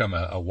and become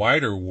a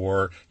wider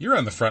war, you're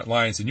on the front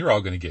lines and you're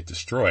all going to get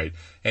destroyed.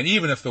 And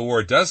even if the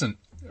war doesn't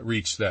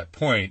reach that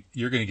point,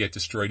 you're going to get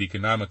destroyed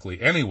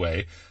economically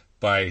anyway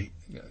by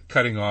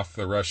cutting off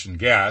the Russian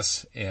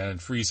gas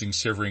and freezing,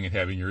 shivering, and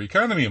having your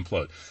economy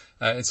implode.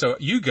 And so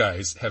you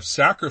guys have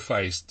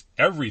sacrificed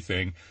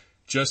everything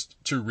just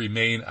to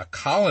remain a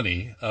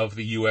colony of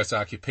the U.S.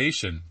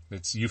 occupation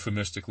that's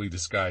euphemistically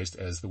disguised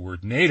as the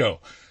word NATO.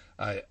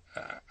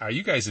 Are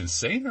you guys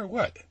insane or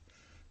what?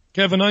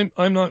 Kevin,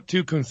 I'm not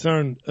too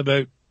concerned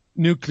about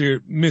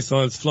nuclear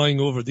missiles flying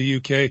over the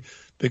UK,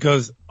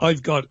 because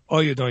I've got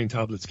iodine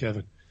tablets,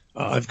 Kevin.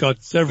 I've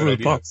got several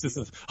boxes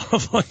of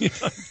iodine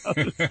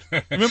tablets.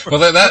 Remember,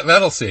 well,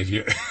 that'll save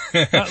you.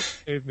 That'll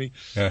save me.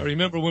 Yeah. I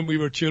remember when we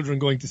were children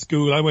going to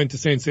school. I went to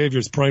St.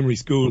 Saviour's Primary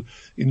School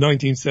in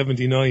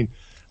 1979,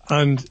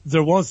 and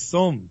there must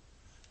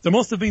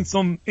have been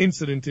some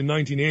incident in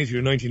 1980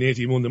 or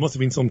 1981. There must have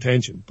been some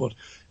tension, but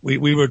we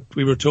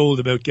were told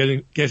about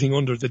getting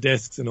under the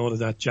desks and all of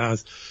that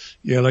jazz.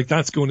 Yeah, like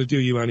that's going to do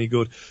you any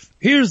good.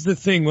 Here's the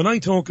thing. When I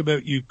talk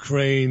about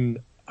Ukraine,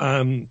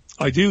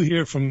 I do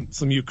hear from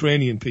some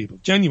Ukrainian people,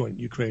 genuine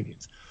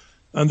Ukrainians,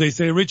 and they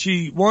say,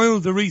 Richie, while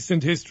the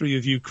recent history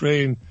of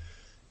Ukraine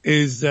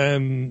is,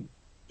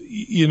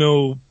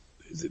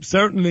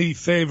 certainly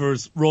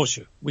favors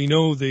Russia. We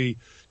know the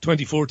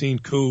 2014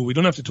 coup. We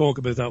don't have to talk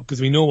about that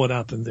because we know what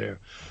happened there.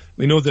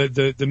 We know that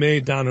the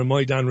Maidan or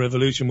Maidan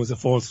revolution was a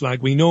false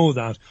flag. We know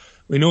that.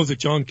 We know that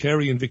John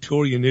Kerry and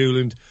Victoria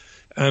Nuland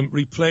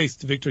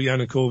replaced Viktor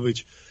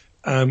Yanukovych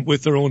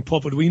with their own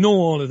puppet. We know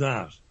all of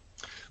that.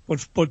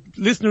 But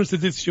listeners to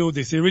this show,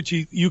 they say,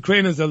 Richie,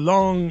 Ukraine has a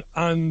long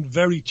and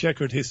very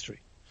checkered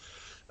history.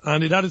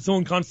 And it had its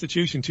own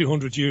constitution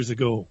 200 years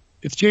ago.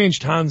 It's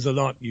changed hands a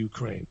lot,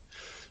 Ukraine.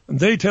 And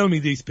they tell me,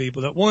 these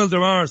people, that while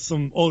there are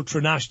some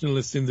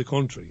ultra-nationalists in the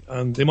country,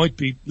 and they might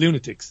be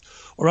lunatics,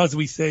 or as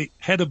we say,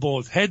 head the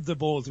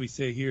balls, we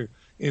say here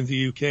in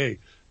the UK,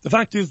 the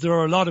fact is there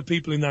are a lot of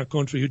people in that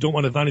country who don't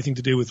want to have anything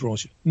to do with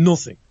Russia.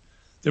 Nothing.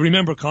 They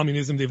remember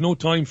communism. They have no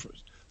time for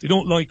it. They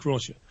don't like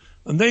Russia.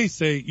 And they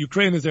say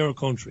Ukraine is our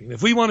country. And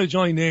if we want to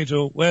join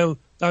NATO, well,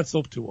 that's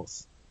up to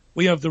us.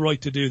 We have the right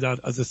to do that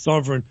as a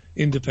sovereign,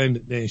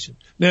 independent nation.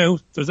 Now,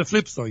 there's a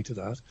flip side to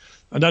that,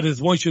 and that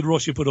is, why should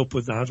Russia put up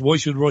with that? Why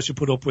should Russia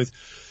put up with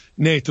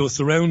NATO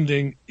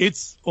surrounding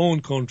its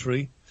own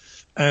country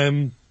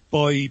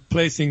by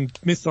placing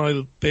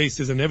missile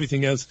bases and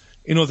everything else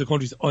in other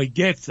countries? I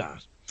get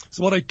that.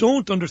 So what I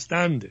don't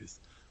understand is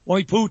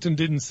why Putin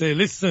didn't say,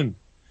 listen,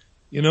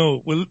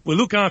 we'll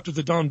look after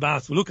the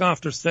Donbass, we'll look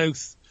after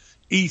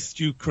East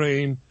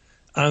Ukraine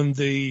and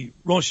the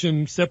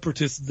Russian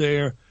separatists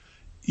there.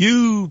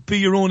 You be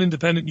your own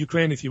independent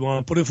Ukraine if you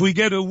want, but if we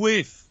get a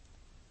whiff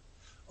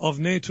of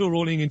NATO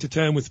rolling into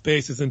town with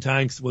bases and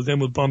tanks, well, then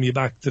we'll bomb you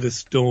back to the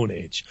Stone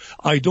Age.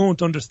 I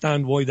don't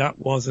understand why that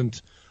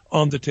wasn't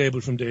on the table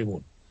from day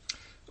one.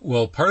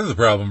 Well, part of the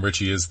problem,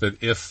 Richie, is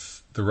that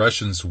if the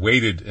Russians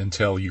waited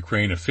until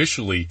Ukraine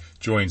officially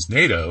joins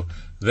NATO,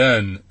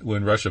 then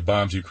when Russia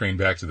bombs Ukraine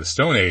back to the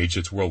Stone Age,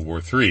 it's World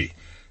War III.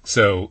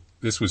 So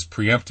this was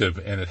preemptive,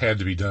 and it had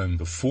to be done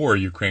before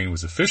Ukraine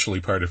was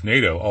officially part of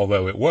NATO,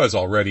 although it was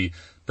already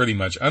pretty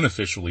much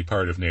unofficially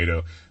part of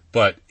NATO.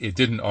 But it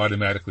didn't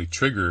automatically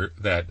trigger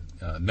that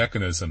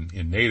mechanism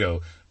in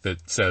NATO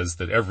that says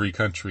that every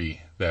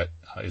country that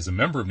is a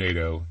member of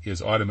NATO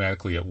is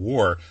automatically at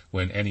war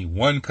when any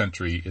one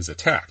country is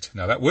attacked.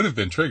 Now, that would have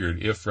been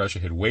triggered if Russia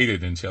had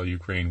waited until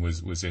Ukraine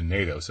was in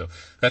NATO. So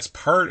that's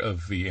part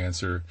of the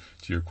answer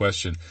to your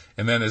question.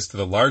 And then as to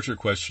the larger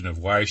question of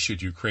why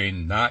should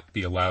Ukraine not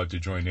be allowed to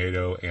join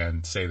NATO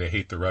and say they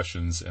hate the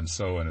Russians and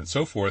so on and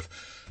so forth,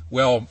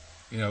 well,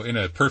 in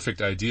a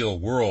perfect ideal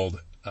world,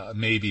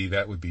 maybe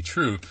that would be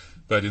true.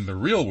 But in the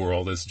real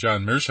world, as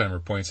John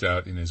Mearsheimer points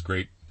out in his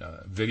great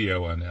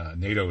video on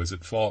NATO is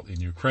at fault in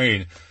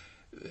Ukraine,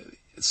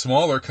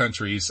 smaller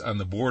countries on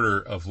the border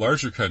of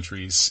larger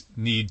countries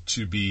need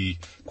to be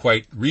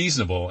quite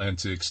reasonable and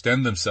to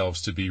extend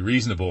themselves to be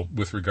reasonable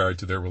with regard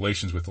to their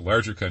relations with the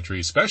larger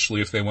countries,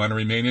 especially if they want to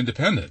remain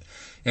independent.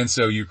 And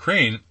so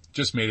Ukraine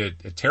just made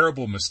a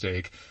terrible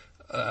mistake.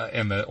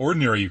 And the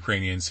ordinary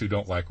Ukrainians who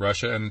don't like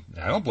Russia, and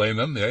I don't blame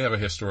them, they have a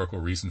historical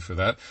reason for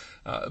that,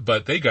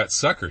 but they got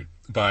suckered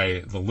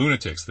by the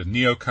lunatics, the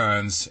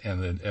neocons,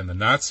 and the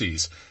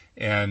Nazis,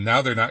 and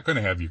now they're not going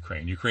to have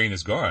Ukraine. Ukraine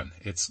is gone.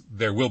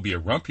 There will be a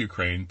rump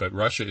Ukraine, but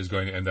Russia is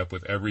going to end up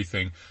with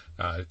everything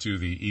to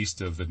the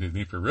east of the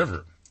Dnieper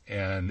River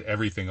and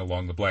everything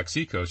along the Black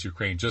Sea coast.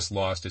 Ukraine just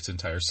lost its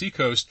entire sea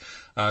coast.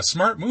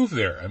 Smart move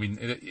there. I mean,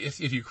 if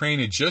Ukraine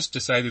had just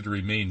decided to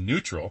remain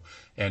neutral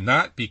and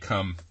not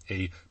become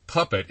a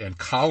puppet and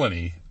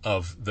colony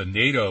of the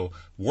NATO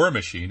war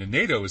machine, and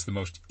NATO is the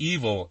most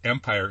evil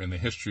empire in the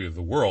history of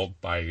the world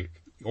by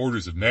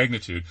orders of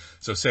magnitude.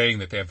 So saying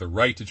that they have the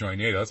right to join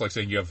NATO, that's like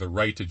saying you have the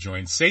right to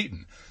join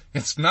Satan.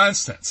 It's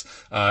nonsense.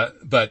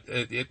 But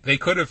they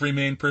could have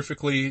remained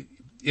perfectly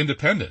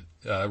independent.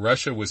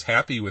 Russia was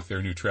happy with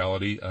their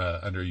neutrality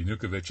under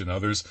Yanukovych and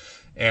others,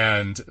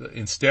 and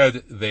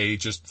instead they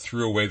just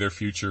threw away their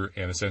future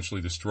and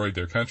essentially destroyed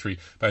their country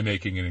by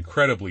making an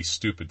incredibly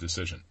stupid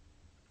decision.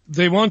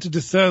 They wanted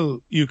to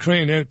sell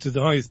Ukraine out to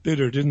the highest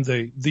bidder, didn't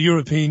they? The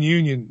European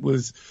Union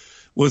was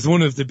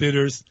one of the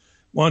bidders,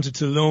 wanted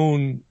to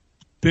loan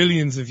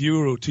billions of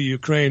euro to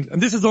Ukraine,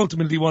 and this is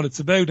ultimately what it's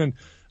about. And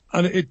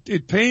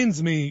it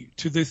pains me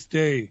to this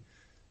day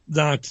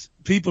that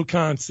people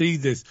can't see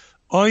this.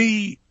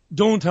 I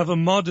don't have a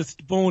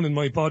modest bone in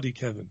my body,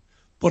 Kevin,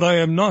 but I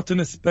am not an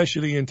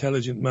especially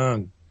intelligent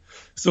man.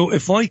 So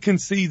if I can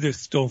see this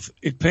stuff,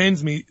 it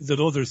pains me that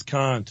others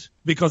can't,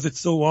 because it's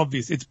so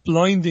obvious. It's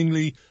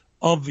blindingly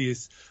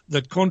obvious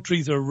that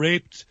countries are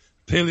raped,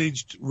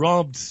 pillaged,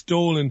 robbed,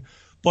 stolen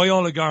by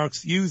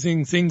oligarchs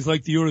using things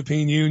like the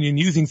European Union,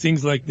 using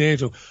things like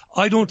NATO.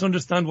 I don't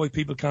understand why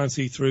people can't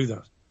see through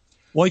that.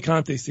 Why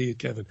can't they see it,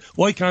 Kevin?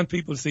 Why can't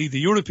people see the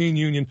European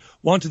Union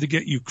wanted to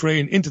get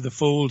Ukraine into the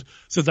fold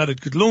so that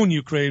it could loan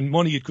Ukraine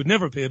money it could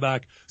never pay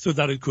back so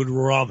that it could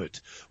rob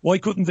it? Why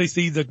couldn't they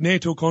see that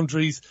NATO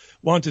countries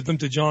wanted them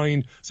to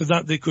join so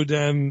that they could,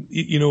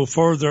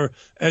 further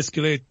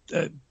escalate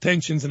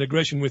tensions and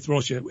aggression with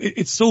Russia?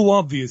 It's so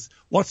obvious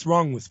what's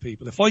wrong with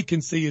people. If I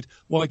can see it,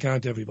 why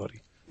can't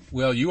everybody?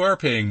 Well, you are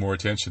paying more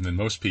attention than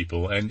most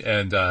people, and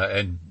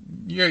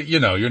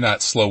you're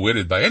not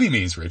slow-witted by any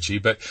means, Richie.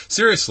 But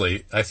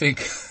seriously, I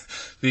think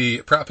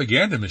the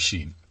propaganda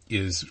machine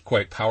is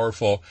quite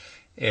powerful.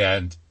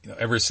 And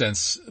ever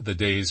since the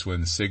days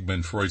when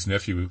Sigmund Freud's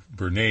nephew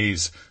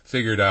Bernays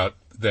figured out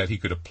that he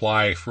could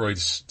apply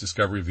Freud's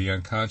discovery of the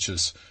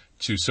unconscious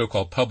to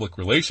so-called public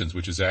relations,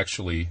 which is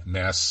actually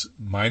mass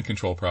mind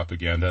control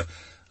propaganda,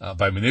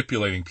 by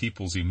manipulating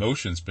people's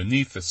emotions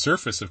beneath the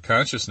surface of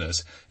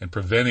consciousness and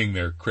preventing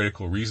their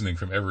critical reasoning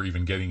from ever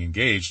even getting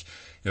engaged.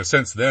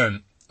 Since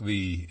then,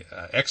 the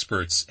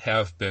experts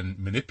have been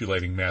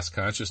manipulating mass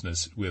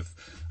consciousness with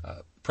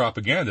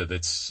propaganda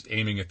that's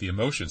aiming at the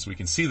emotions. We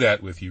can see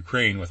that with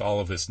Ukraine, with all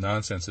of this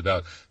nonsense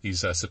about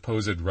these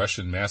supposed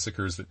Russian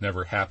massacres that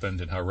never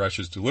happened and how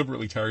Russia's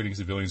deliberately targeting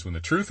civilians, when the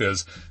truth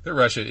is that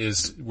Russia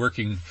is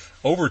working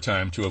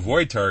overtime to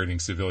avoid targeting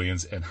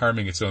civilians and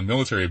harming its own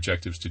military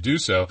objectives to do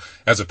so,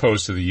 as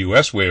opposed to the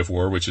U.S. way of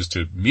war, which is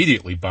to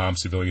immediately bomb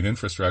civilian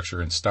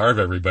infrastructure and starve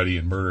everybody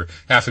and murder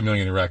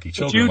 500,000 Iraqi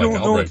children. But you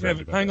don't know,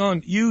 Kevin, hang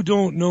on, you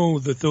don't know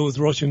that those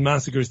Russian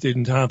massacres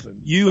didn't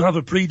happen. You have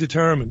a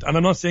predetermined, and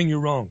I'm not saying you're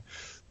wrong,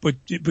 but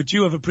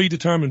you have a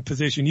predetermined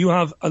position. You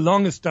have a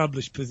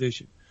long-established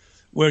position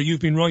where you've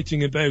been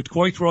writing about,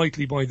 quite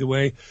rightly, by the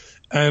way,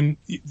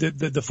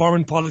 the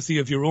foreign policy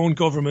of your own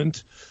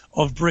government,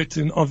 of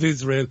Britain, of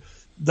Israel.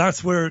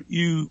 That's where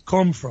you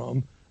come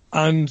from,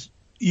 and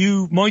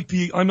you might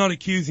be, I'm not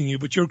accusing you,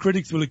 but your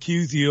critics will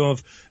accuse you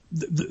of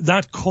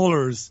that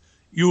colours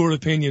your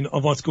opinion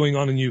of what's going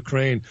on in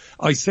Ukraine.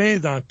 I say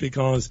that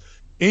because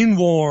in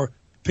war,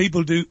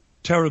 people do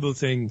terrible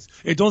things.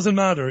 It doesn't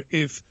matter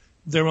if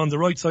they're on the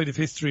right side of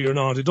history or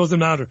not. It doesn't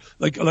matter.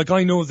 Like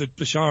I know that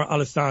Bashar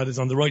al-Assad is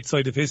on the right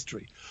side of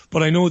history,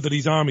 but I know that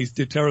his armies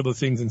did terrible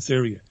things in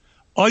Syria.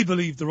 I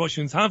believe the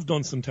Russians have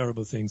done some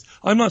terrible things.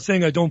 I'm not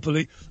saying I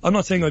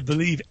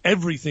believe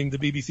everything the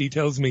BBC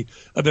tells me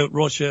about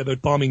Russia,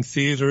 about bombing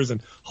theatres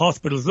and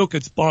hospitals. Look,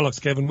 it's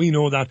bollocks, Kevin. We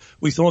know that.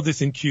 We saw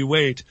this in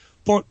Kuwait.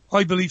 But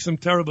I believe some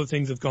terrible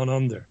things have gone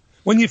on there.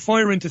 When you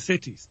fire into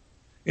cities,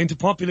 into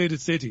populated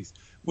cities,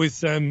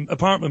 with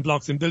apartment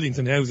blocks and buildings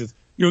and houses,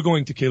 you're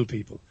going to kill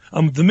people.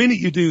 The minute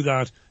you do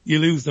that, you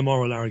lose the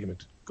moral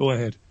argument. Go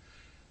ahead.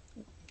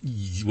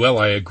 Well,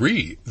 I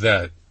agree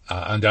that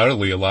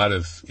undoubtedly a lot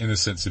of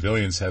innocent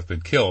civilians have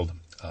been killed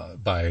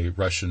by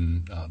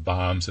Russian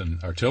bombs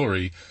and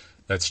artillery.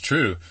 That's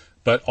true.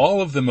 But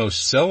all of the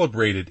most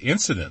celebrated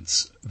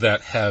incidents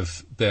that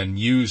have been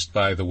used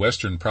by the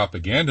Western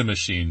propaganda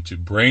machine to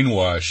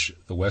brainwash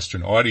the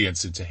Western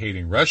audience into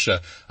hating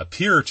Russia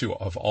appear to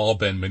have all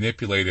been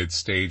manipulated,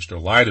 staged, or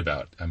lied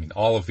about. I mean,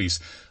 all of these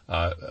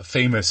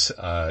famous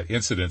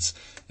incidents.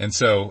 And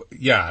so,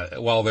 yeah,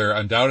 while there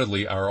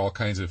undoubtedly are all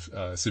kinds of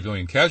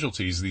civilian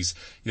casualties, these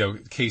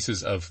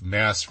cases of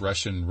mass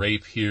Russian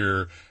rape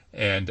here,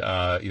 and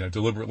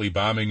deliberately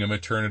bombing a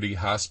maternity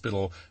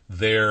hospital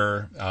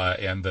there,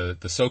 and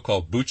the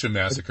so-called Bucha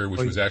massacre,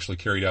 which was actually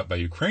carried out by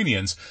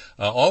Ukrainians.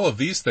 All of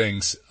these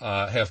things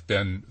have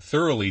been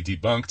thoroughly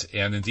debunked,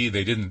 and indeed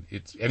they didn't.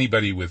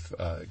 Anybody with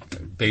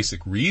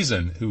basic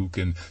reason who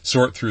can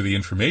sort through the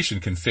information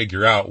can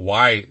figure out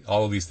why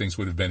all of these things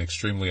would have been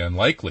extremely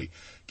unlikely,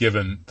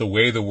 given the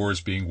way the war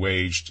is being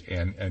waged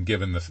and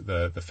given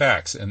the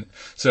facts. And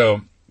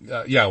so,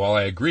 while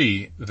I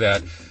agree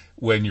that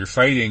when you're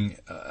fighting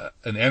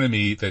an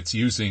enemy that's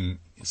using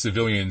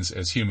civilians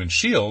as human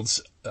shields,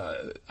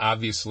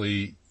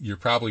 obviously you're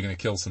probably going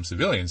to kill some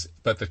civilians.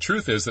 But the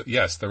truth is that,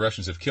 yes, the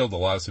Russians have killed a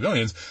lot of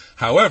civilians.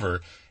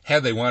 However,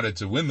 had they wanted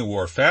to win the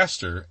war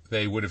faster,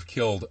 they would have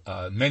killed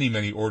many,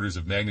 many orders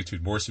of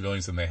magnitude more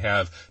civilians than they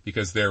have,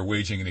 because they're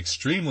waging an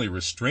extremely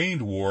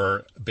restrained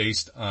war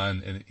based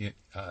on an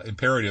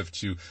imperative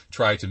to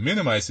try to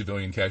minimize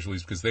civilian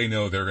casualties, because they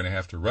know they're going to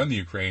have to run the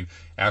Ukraine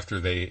after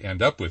they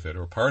end up with it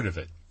or part of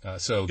it. I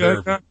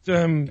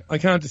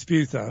can't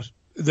dispute that.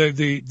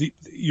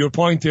 Your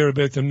point there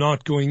about them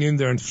not going in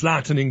there and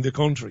flattening the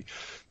country,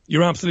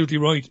 you're absolutely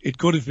right. It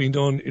could have been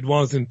done. It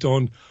wasn't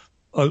done.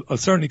 I'll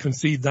certainly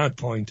concede that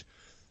point.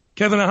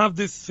 Kevin, I have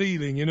this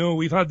feeling,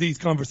 we've had these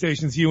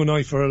conversations, you and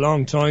I, for a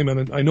long time,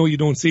 and I know you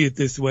don't see it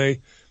this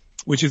way,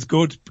 which is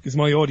good, because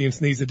my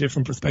audience needs a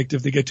different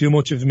perspective. They get too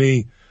much of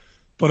me.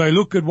 But I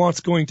look at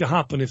what's going to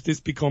happen if this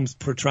becomes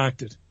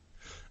protracted.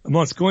 And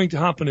what's going to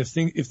happen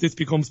if this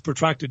becomes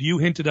protracted, you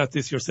hinted at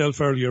this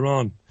yourself earlier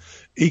on,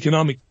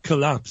 economic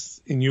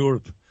collapse in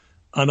Europe.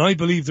 And I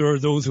believe there are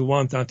those who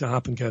want that to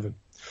happen, Kevin.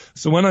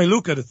 So when I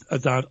look at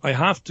that, I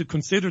have to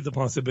consider the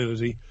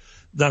possibility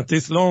that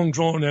this long,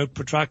 drawn-out,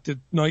 protracted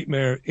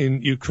nightmare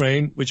in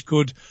Ukraine, which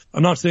could,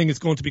 I'm not saying it's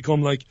going to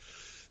become like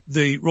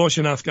the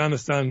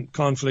Russian-Afghanistan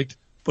conflict,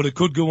 but it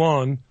could go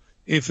on.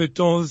 If it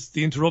does,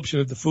 the interruption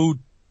of the food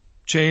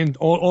chain,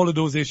 all of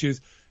those issues,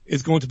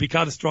 is going to be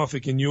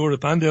catastrophic in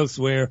Europe and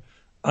elsewhere.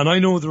 And I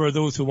know there are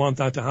those who want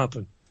that to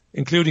happen,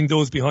 including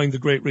those behind the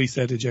Great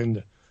Reset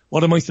agenda.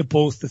 What am I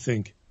supposed to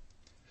think?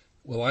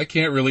 Well, I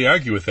can't really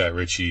argue with that,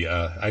 Richie.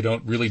 I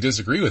don't really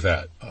disagree with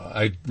that.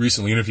 I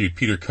recently interviewed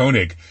Peter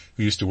Koenig,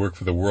 who used to work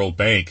for the World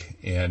Bank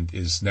and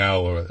is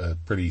now a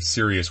pretty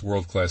serious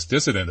world-class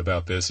dissident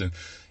about this. And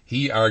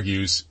he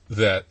argues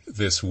that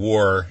this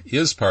war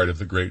is part of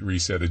the Great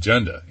Reset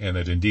agenda, and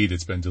that indeed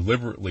it's been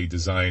deliberately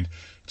designed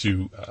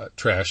to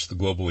trash the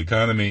global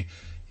economy,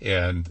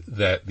 and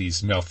that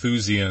these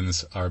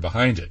Malthusians are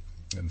behind it,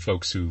 and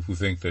folks who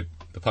think that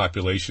the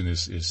population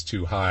is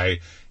too high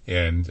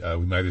and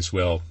we might as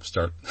well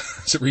start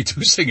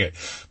reducing it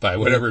by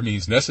whatever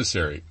means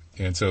necessary.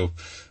 And so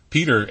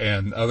Peter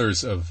and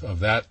others of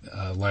that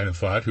line of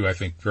thought, who I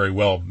think very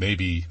well may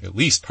be at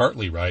least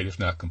partly right, if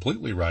not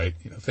completely right,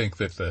 think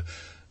that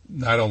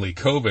not only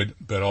COVID,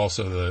 but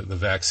also the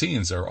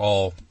vaccines are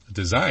all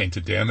designed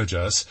to damage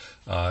us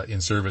in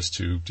service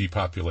to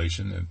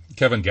depopulation. And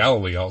Kevin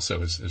Galilee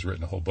also has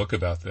written a whole book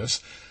about this.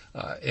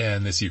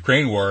 And this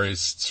Ukraine war is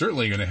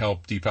certainly going to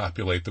help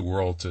depopulate the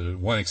world to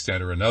one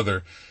extent or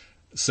another.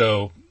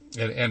 So,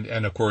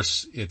 and of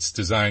course, it's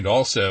designed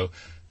also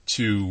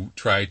to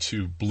try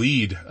to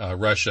bleed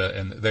Russia,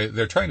 and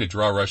they're trying to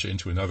draw Russia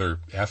into another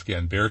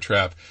Afghan bear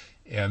trap.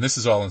 And this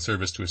is all in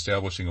service to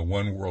establishing a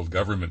one-world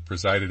government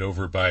presided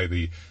over by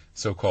the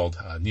so-called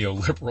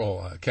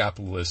neoliberal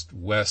capitalist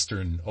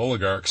Western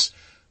oligarchs.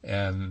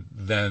 And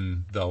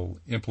then they'll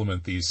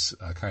implement these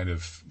kind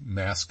of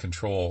mass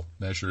control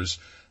measures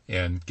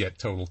and get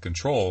total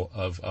control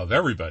of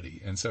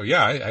everybody. And so,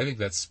 yeah, I think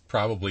that's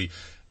probably,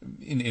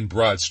 in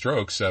broad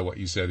strokes, what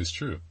you said is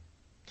true.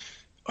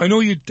 I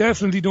know you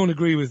definitely don't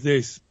agree with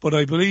this, but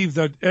I believe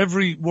that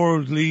every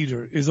world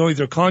leader is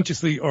either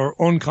consciously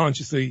or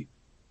unconsciously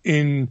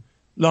in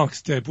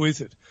lockstep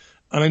with it.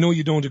 And I know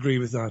you don't agree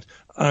with that.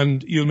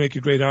 And you'll make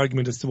a great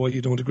argument as to why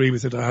you don't agree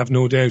with it, I have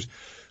no doubt.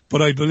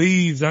 But I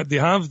believe that they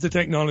have the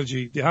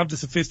technology, they have the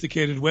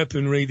sophisticated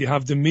weaponry, they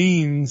have the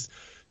means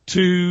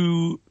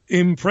to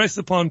impress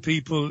upon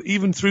people,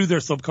 even through their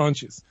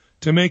subconscious,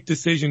 to make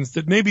decisions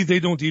that maybe they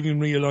don't even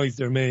realize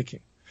they're making.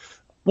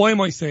 Why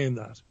am I saying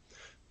that?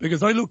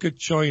 Because I look at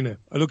China,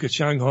 I look at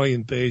Shanghai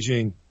and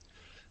Beijing,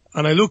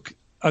 and I look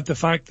at the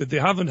fact that they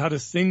haven't had a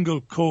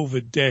single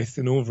COVID death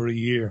in over a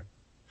year.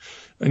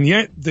 And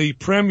yet the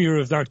premier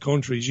of that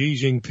country, Xi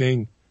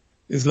Jinping,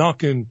 is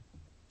locking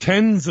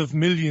tens of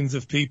millions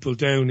of people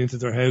down into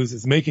their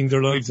houses, making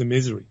their lives a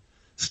misery,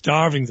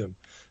 starving them.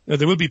 Now,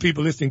 there will be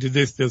people listening to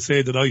this, they'll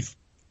say that I've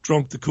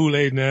drunk the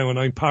Kool-Aid now and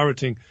I'm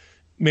parroting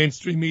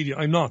mainstream media.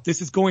 I'm not.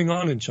 This is going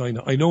on in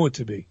China. I know it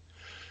to be.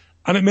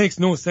 And it makes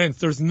no sense.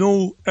 There's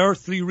no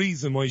earthly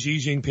reason why Xi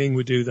Jinping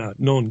would do that.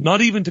 None.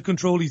 Not even to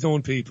control his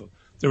own people.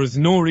 There is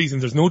no reason.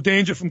 There's no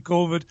danger from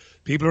COVID.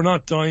 People are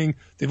not dying.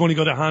 They've only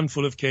got a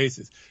handful of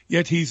cases.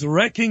 Yet he's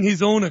wrecking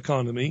his own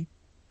economy.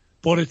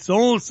 But it's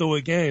also,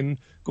 again,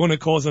 going to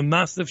cause a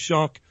massive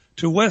shock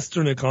to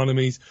Western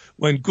economies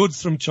when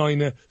goods from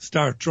China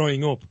start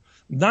drying up.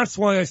 That's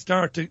why I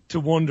start to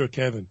wonder,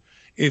 Kevin,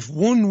 if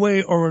one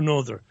way or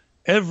another,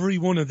 every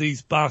one of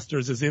these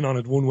bastards is in on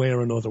it one way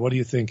or another. What do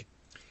you think?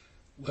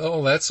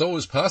 Well, that's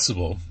always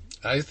possible.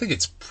 I think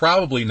it's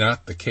probably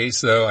not the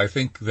case, though. I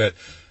think that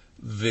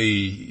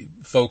the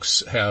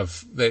folks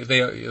have,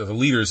 the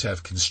leaders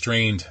have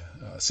constrained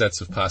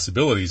sets of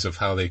possibilities of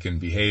how they can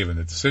behave and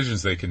the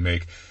decisions they can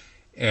make.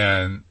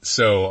 And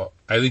so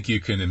I think you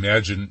can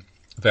imagine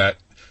that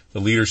the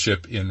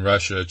leadership in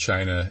Russia,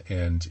 China,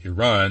 and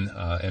Iran,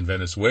 and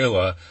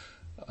Venezuela,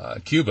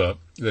 Cuba,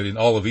 that in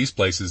all of these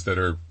places that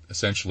are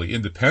essentially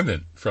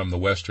independent from the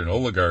Western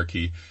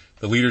oligarchy,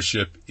 the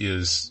leadership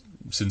is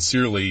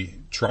sincerely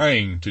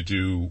trying to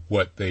do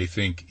what they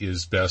think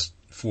is best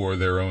for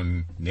their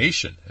own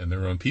nation and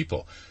their own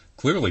people.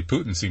 Clearly,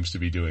 Putin seems to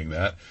be doing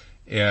that.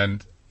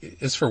 And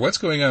as for what's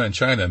going on in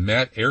China,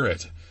 Matt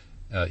Ehret,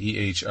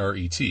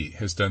 E-H-R-E-T,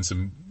 has done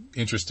some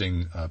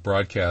interesting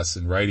broadcasts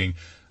and writing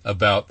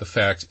about the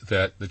fact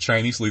that the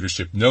Chinese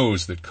leadership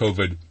knows that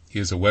COVID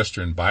is a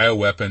Western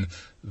bioweapon,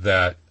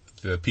 that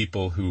the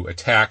people who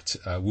attacked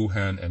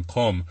Wuhan and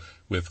Qom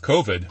with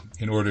COVID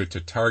in order to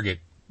target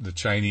the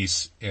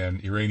Chinese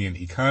and Iranian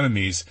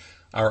economies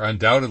are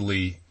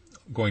undoubtedly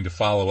going to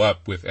follow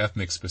up with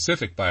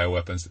ethnic-specific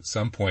bioweapons at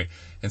some point.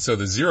 And so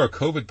the zero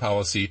COVID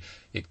policy,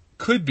 it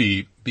could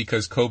be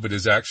because COVID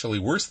is actually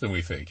worse than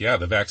we think. Yeah,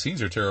 the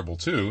vaccines are terrible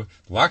too.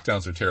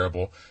 Lockdowns are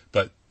terrible,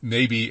 but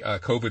maybe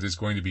COVID is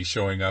going to be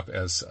showing up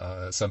as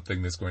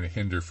something that's going to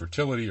hinder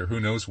fertility or who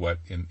knows what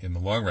in the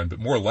long run. But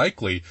more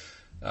likely,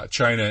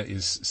 China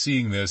is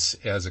seeing this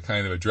as a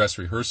kind of a dress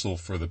rehearsal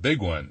for the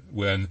big one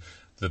when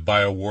the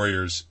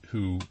bio-warriors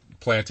who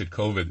planted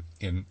COVID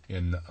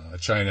in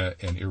China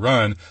and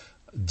Iran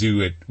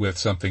do it with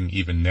something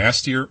even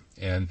nastier.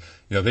 And,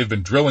 they've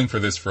been drilling for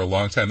this for a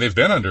long time. They've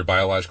been under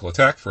biological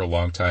attack for a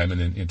long time. And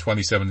in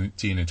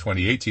 2017 and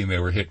 2018, they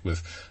were hit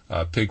with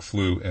pig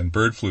flu and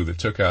bird flu that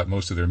took out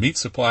most of their meat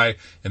supply.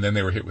 And then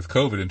they were hit with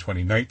COVID in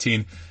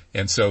 2019.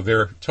 And so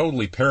they're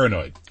totally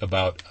paranoid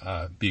about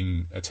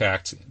being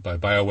attacked by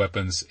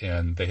bioweapons,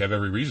 and they have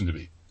every reason to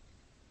be.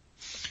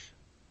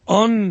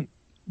 On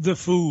the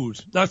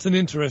food, that's an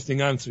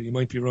interesting answer. You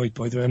might be right,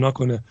 by the way. I'm not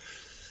going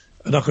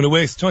to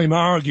waste time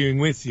arguing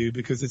with you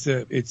because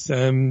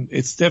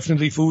it's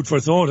definitely food for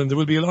thought, and there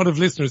will be a lot of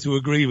listeners who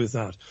agree with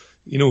that.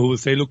 Who will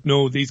say, look,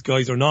 no, these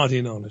guys are not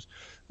in on it.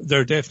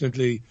 They're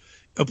definitely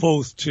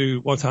opposed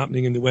to what's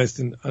happening in the West,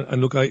 and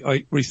look,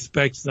 I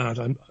respect that.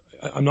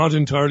 I'm not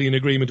entirely in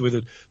agreement with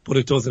it, but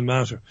it doesn't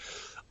matter.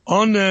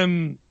 On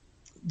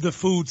the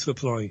food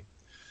supply,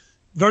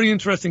 very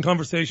interesting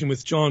conversation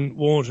with John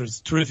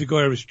Waters, terrific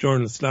Irish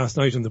journalist, last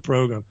night on the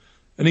programme.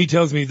 And he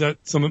tells me that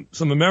some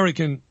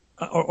American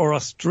or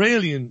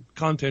Australian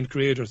content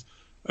creators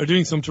are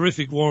doing some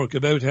terrific work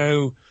about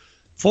how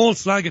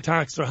false flag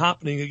attacks are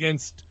happening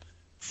against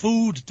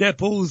food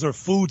depots or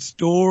food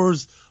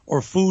stores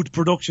or food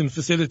production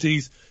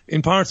facilities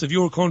in parts of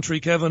your country.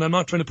 Kevin, I'm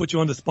not trying to put you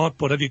on the spot,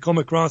 but have you come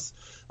across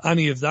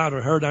any of that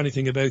or heard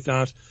anything about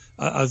that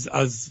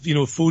as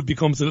food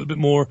becomes a little bit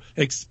more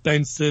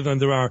expensive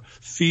and there are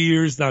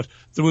fears that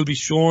there will be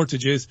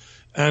shortages?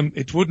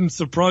 It wouldn't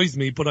surprise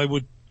me, but I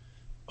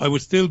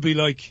would still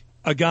be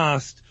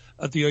aghast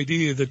at the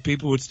idea that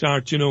people would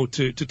start,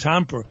 to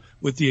tamper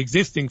with the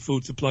existing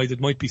food supply that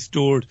might be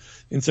stored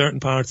in certain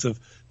parts of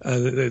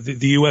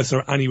the US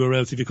or anywhere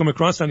else. Have you come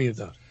across any of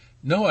that?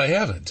 No, I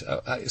haven't.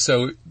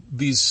 So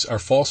these are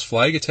false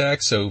flag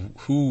attacks. So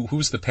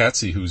who's the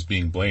patsy who's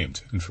being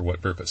blamed and for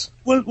what purpose?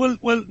 Well,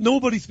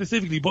 nobody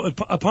specifically, but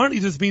apparently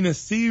there's been a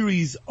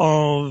series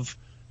of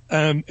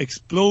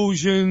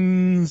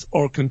explosions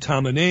or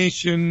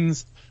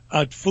contaminations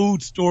at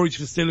food storage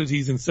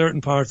facilities in certain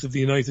parts of the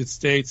United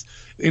States.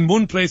 In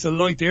one place, a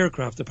light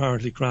aircraft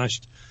apparently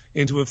crashed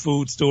into a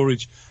food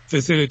storage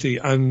facility.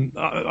 And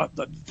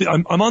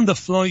I'm on the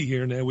fly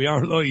here now. We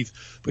are live.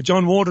 But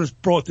John Waters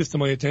brought this to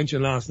my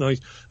attention last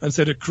night and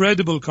said a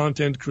credible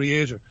content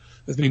creator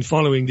has been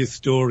following this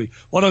story.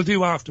 What I'll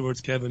do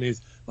afterwards, Kevin, is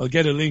I'll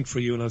get a link for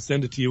you and I'll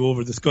send it to you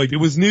over the Skype. It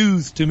was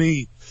news to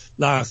me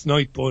last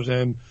night, but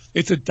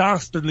it's a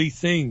dastardly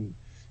thing.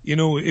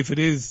 If it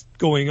is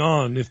going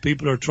on, if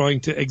people are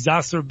trying to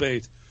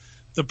exacerbate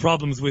the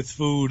problems with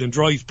food and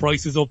drive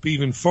prices up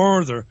even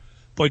further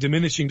by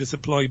diminishing the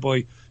supply,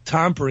 by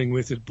tampering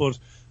with it. But,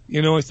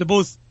 I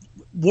suppose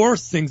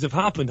worse things have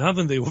happened,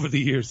 haven't they, over the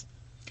years?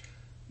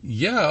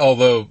 Yeah,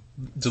 although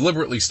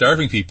deliberately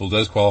starving people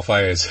does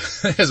qualify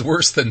as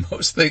worse than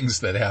most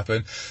things that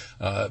happen.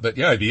 But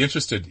yeah, I'd be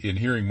interested in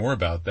hearing more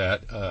about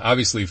that.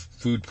 Obviously,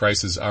 food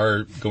prices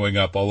are going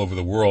up all over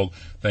the world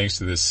thanks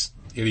to this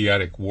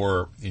idiotic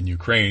war in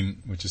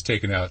Ukraine, which has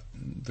taken out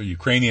the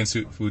Ukrainian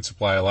food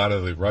supply, a lot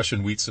of the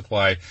Russian wheat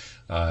supply,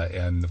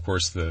 and of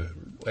course the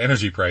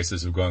energy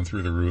prices have gone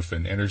through the roof,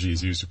 and energy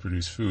is used to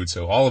produce food.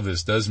 So all of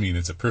this does mean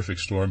it's a perfect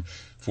storm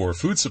for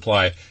food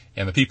supply,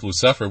 and the people who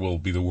suffer will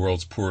be the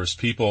world's poorest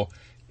people,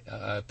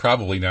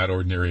 probably not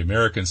ordinary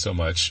Americans so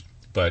much,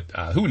 but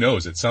who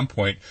knows, at some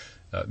point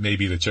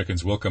maybe the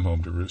chickens will come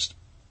home to roost.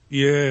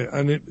 Yeah,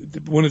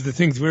 and one of the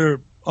things we're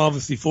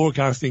obviously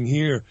forecasting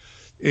here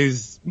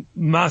is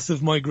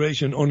massive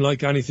migration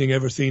unlike anything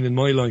ever seen in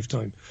my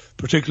lifetime,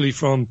 particularly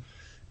from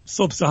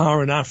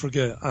sub-Saharan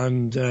Africa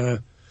and,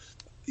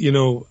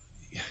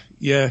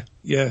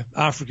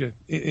 Africa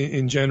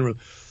in general.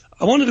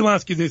 I wanted to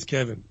ask you this,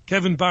 Kevin.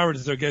 Kevin Barrett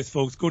is our guest,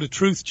 folks. Go to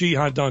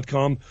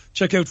truthjihad.com.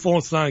 Check out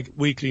False Flag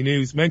Weekly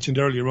News. Mentioned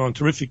earlier on,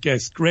 terrific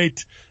guest,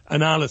 great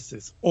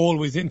analysis,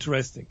 always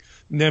interesting,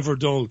 never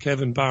dull,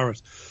 Kevin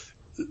Barrett.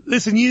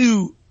 Listen,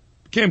 you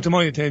came to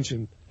my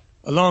attention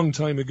a long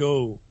time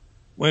ago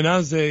when,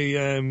 as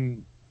a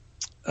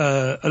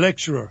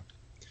lecturer,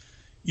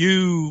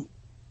 you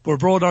were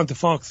brought onto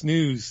Fox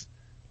News,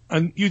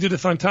 and you did a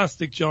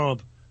fantastic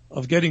job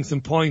of getting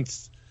some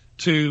points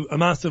to a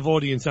massive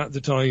audience at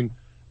the time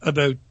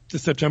about the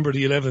September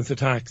the 11th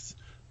attacks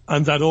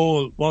and that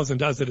all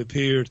wasn't as it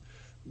appeared.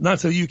 And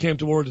that's how you came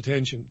to world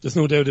attention. There's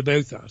no doubt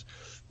about that.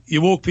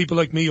 You woke people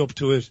like me up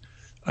to it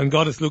and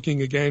got us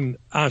looking again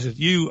at it.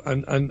 You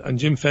and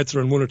Jim Fetzer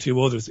and one or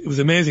two others. It was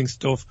amazing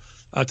stuff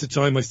at the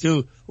time. I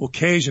still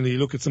occasionally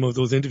look at some of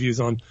those interviews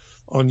on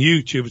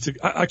YouTube.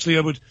 Actually,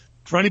 I would,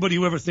 for anybody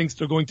who ever thinks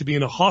they're going to be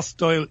in a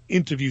hostile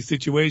interview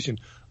situation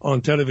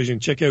on television,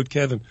 check out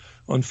Kevin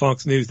on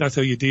Fox News. That's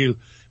how you deal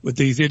with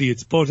these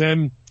idiots. But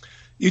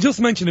you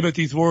just mentioned about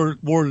these world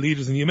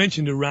leaders, and you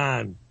mentioned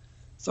Iran.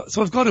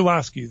 So I've got to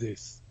ask you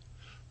this.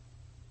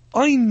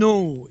 I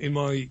know in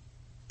my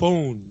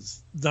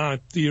bones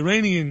that the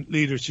Iranian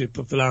leadership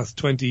of the last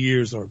 20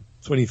 years or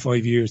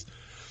 25 years,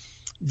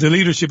 the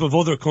leadership of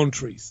other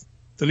countries,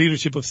 the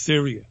leadership of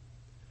Syria,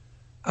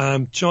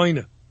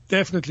 China,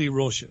 definitely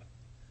Russia,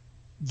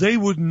 they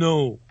would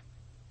know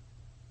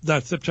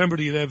that September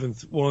the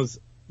 11th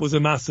was a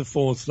massive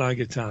false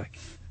flag attack.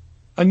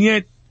 And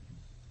yet,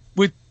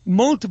 with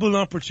multiple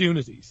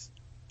opportunities,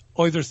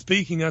 either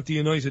speaking at the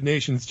United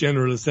Nations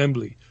General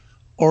Assembly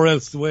or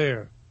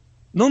elsewhere,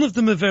 none of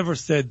them have ever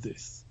said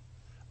this.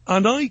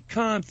 And I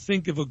can't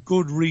think of a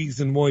good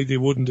reason why they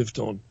wouldn't have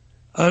done.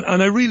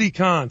 And I really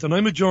can't. And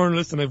I'm a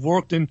journalist and I've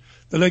worked in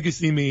the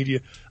legacy media.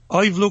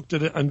 I've looked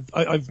at it and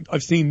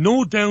I've seen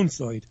no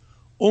downside,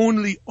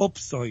 only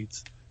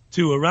upsides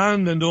to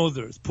Iran and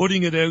others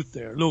putting it out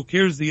there. Look,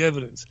 here's the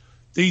evidence.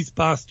 These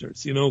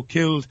bastards,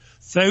 killed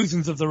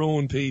thousands of their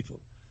own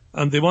people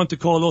and they want to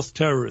call us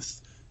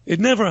terrorists. It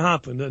never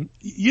happened. And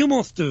you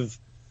must have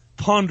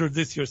pondered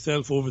this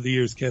yourself over the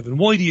years, Kevin.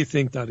 Why do you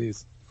think that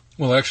is?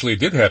 Well, actually, it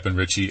did happen,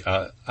 Richie.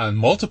 On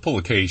multiple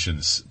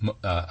occasions,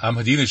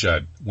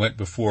 Ahmadinejad went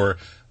before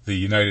the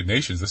United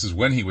Nations. This is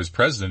when he was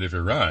president of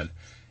Iran,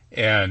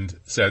 and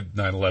said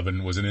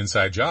 9/11 was an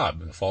inside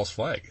job and a false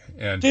flag.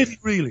 And did he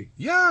really?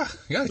 Yeah.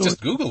 Just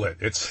Google it.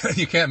 It's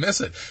you can't miss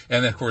it.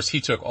 And of course,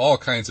 he took all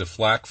kinds of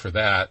flack for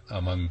that,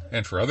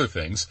 and for other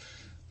things,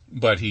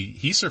 but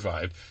he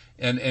survived.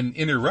 And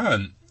in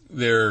Iran,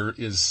 there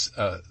is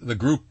the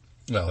group.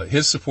 Well,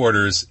 his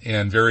supporters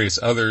and various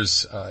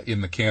others in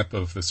the camp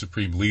of the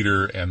supreme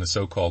leader and the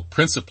so-called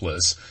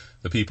principalists,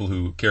 the people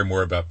who care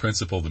more about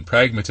principle than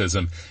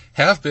pragmatism,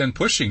 have been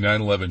pushing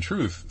 9/11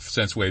 truth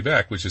since way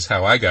back, which is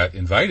how I got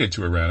invited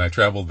to Iran. I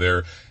traveled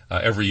there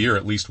every year,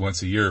 at least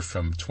once a year,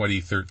 from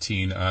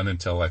 2013 on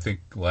until I think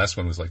the last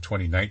one was like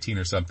 2019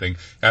 or something,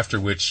 after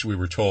which we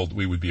were told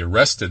we would be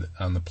arrested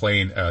on the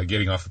plane,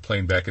 getting off the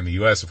plane back in the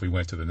U.S. if we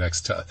went to the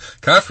next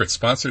conference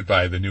sponsored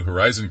by the New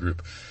Horizon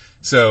Group.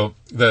 So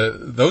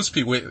those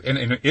people,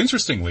 and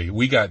interestingly,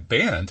 we got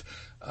banned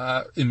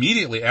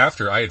immediately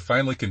after I had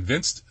finally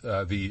convinced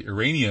the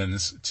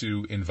Iranians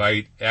to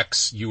invite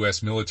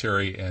ex-U.S.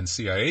 military and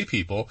CIA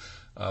people.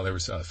 There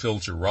was Phil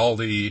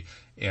Giraldi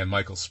and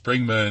Michael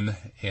Springman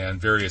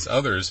and various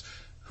others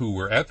who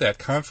were at that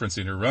conference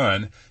in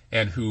Iran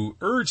and who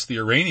urged the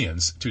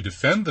Iranians to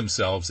defend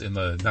themselves in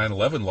the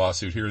 9/11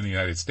 lawsuit here in the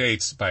United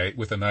States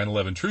with a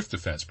 9/11 truth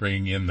defense,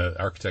 bringing in the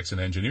architects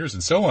and engineers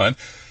and so on.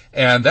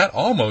 And that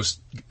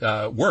almost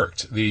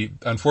worked.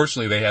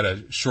 Unfortunately, they had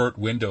a short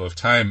window of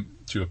time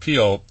to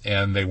appeal,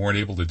 and they weren't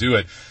able to do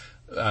it.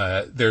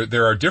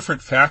 There are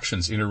different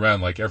factions in Iran,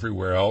 like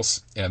everywhere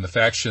else, and the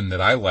faction that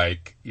I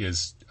like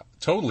is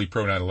totally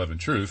pro 9/11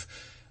 truth.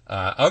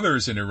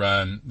 Others in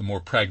Iran, the more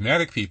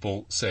pragmatic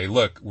people, say,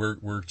 look,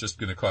 we're just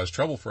going to cause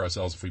trouble for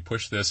ourselves if we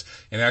push this,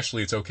 and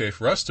actually it's okay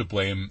for us to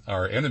blame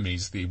our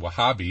enemies, the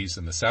Wahhabis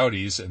and the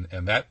Saudis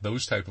and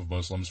those type of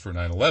Muslims for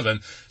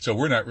 9/11, so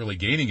we're not really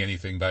gaining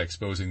anything by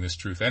exposing this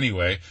truth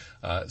anyway.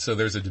 So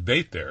there's a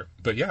debate there.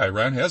 But yeah,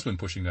 Iran has been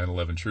pushing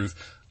 9/11 truth,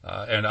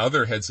 and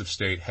other heads of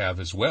state have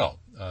as well.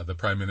 The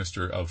Prime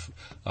Minister of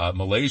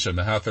Malaysia,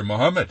 Mahathir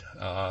Mohamad,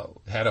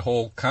 had a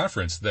whole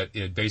conference that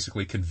it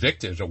basically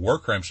convicted, a war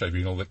crimes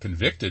tribunal that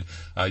convicted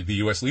the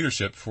U.S.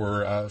 leadership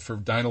for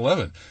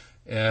 9/11.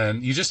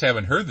 And you just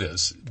haven't heard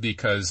this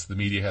because the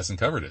media hasn't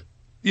covered it.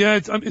 Yeah,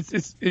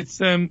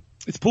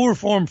 it's poor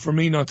form for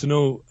me not to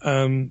know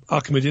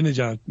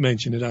Ahmadinejad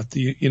mentioned it at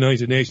the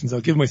United Nations.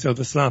 I'll give myself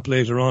a slap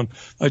later on.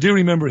 I do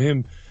remember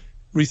him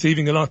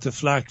receiving a lot of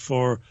flack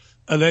for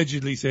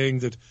allegedly saying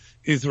that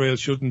Israel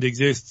shouldn't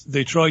exist.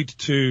 They tried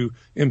to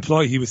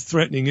imply he was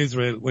threatening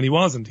Israel when he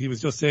wasn't. He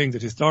was just saying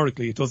that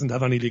historically it doesn't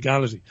have any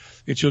legality.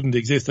 It shouldn't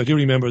exist. I do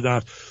remember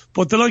that.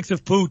 But the likes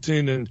of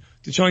Putin and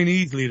the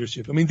Chinese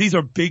leadership, I mean, these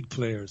are big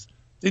players.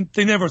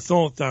 They never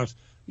thought that,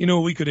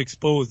 we could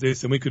expose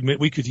this and we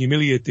could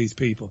humiliate these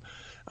people.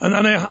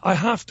 And I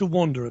have to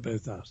wonder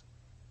about that.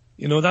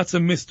 That's a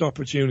missed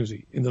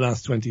opportunity in the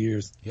last 20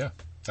 years. Yeah,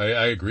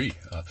 I agree.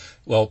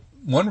 Well,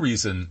 one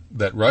reason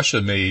that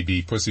Russia may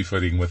be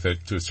pussyfooting with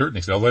it to a certain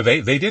extent, although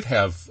they did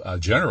have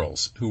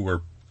generals who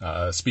were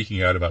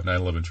speaking out about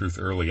 9/11 truth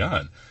early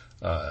on,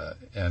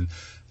 and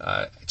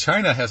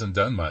China hasn't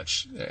done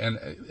much. And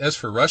as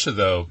for Russia,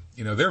 though,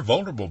 they're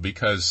vulnerable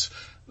because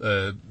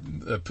the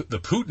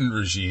Putin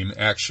regime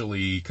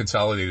actually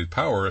consolidated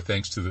power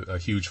thanks to a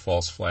huge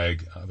false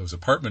flag, those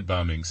apartment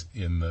bombings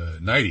in the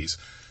 90s.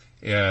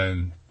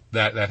 And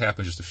that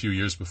happened just a few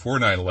years before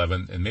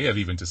 9/11 and may have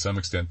even to some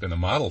extent been a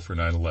model for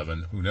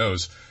 9/11. Who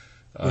knows?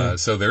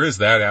 So there is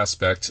that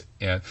aspect.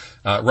 And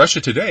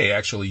Russia Today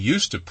actually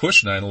used to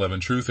push 9/11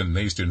 truth, and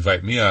they used to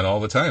invite me on all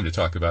the time to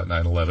talk about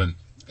 9/11.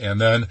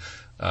 And then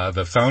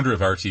the founder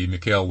of RT,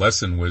 Mikhail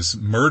Lesin, was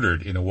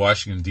murdered in a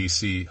Washington,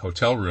 D.C.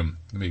 hotel room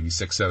maybe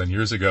 6-7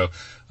 years ago.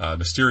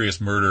 Mysterious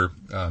murder.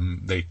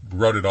 They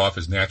wrote it off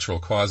as natural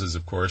causes,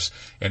 of course.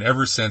 And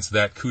ever since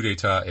that coup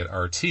d'etat at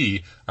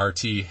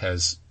RT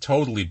has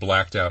totally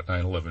blacked out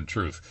 9/11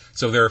 truth.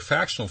 So there are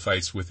factional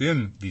fights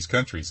within these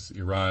countries,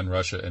 Iran,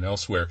 Russia, and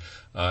elsewhere.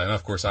 And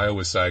of course, I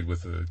always side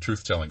with the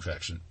truth-telling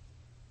faction.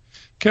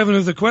 Kevin,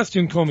 there's a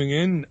question coming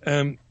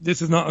in.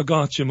 This is not a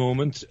gotcha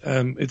moment.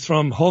 It's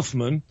from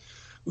Huffman,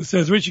 who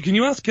says, Richie, can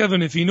you ask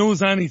Kevin if he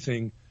knows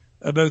anything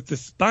about the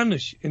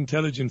Spanish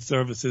intelligence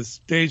services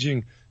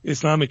staging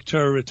Islamic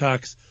terror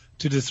attacks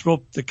to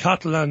disrupt the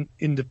Catalan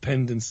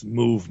independence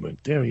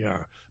movement? There you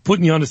are.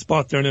 Putting you on the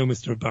spot there now,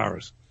 Mr.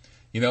 Barrett.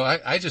 You know,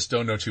 I just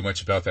don't know too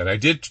much about that. I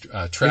did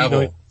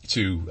travel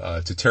to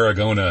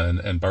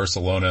Tarragona and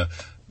Barcelona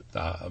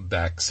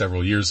back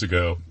several years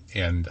ago,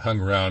 and hung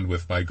around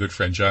with my good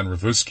friend John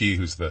Ravusky,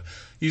 he's the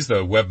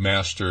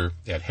webmaster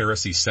at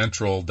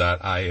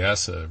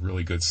heresycentral.is, a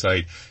really good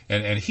site,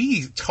 and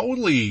he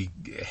totally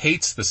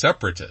hates the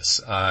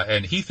separatists,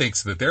 and he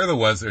thinks that they're the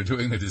ones that are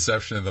doing the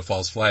deception and the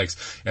false flags.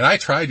 And I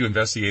tried to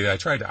investigate it, I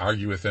tried to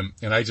argue with him,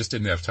 and I just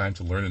didn't have time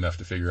to learn enough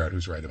to figure out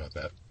who's right about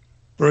that.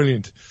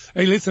 Brilliant.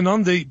 Hey,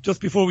 listen, just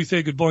before we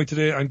say goodbye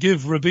today, and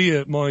give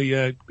Rabia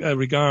my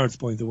regards,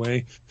 by the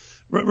way.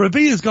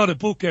 Rabia's got a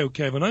book out,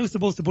 Kevin. I was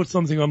supposed to put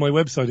something on my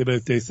website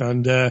about this,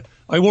 and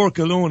I work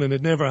alone, and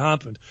it never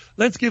happened.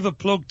 Let's give a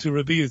plug to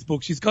Rabia's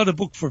book. She's got a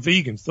book for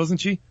vegans, doesn't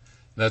she?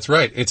 That's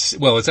right. It's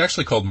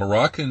actually called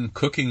Moroccan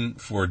Cooking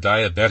for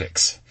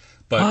Diabetics,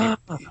 but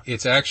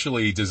it's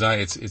actually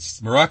designed.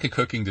 It's Moroccan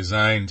cooking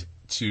designed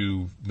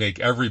to make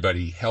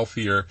everybody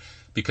healthier,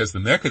 because the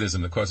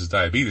mechanism that causes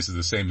diabetes is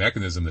the same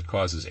mechanism that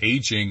causes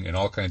aging and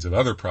all kinds of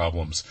other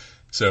problems.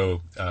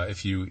 So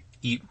if you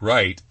eat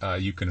right,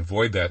 you can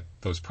avoid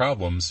those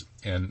problems.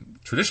 And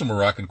traditional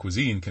Moroccan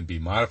cuisine can be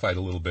modified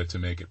a little bit to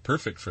make it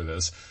perfect for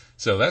this.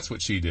 So that's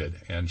what she did,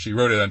 and she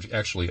wrote it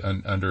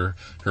under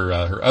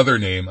her other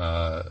name,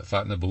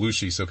 Fatna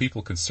Belushi. So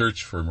people can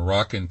search for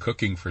Moroccan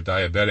Cooking for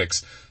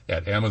Diabetics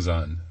at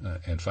Amazon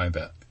and find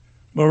that.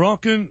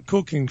 Moroccan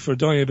Cooking for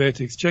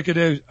Diabetics. Check it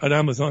out at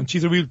Amazon.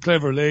 She's a real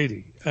clever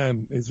lady.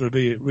 Is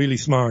Rabia, really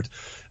smart.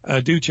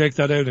 Do check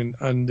that out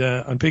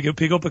and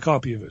pick up a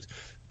copy of it.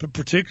 But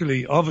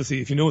particularly,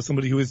 obviously, if you know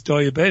somebody who is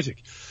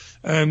diabetic.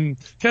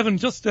 Kevin,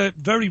 just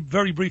very,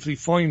 very briefly,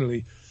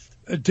 finally,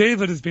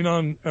 David has been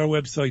on our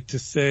website to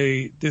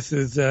say, this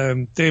is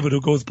David, who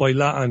goes by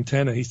La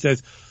Antenna. He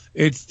says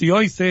it's the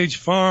Ice Age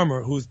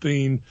farmer who's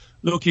been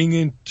looking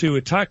into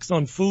attacks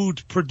on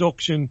food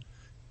production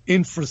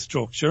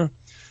infrastructure.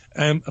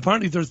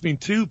 Apparently there's been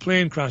 2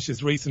 plane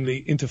crashes recently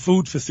into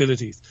food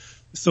facilities.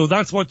 So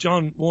that's what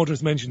John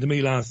Waters mentioned to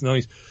me last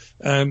night.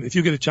 If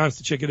you get a chance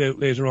to check it out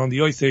later on,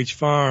 the Ice Age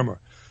farmer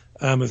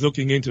is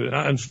looking into it.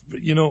 And,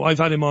 you know, I've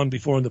had him on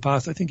before in the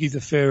past. I think he's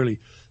a fairly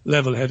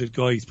level-headed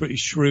guy. He's pretty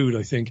shrewd,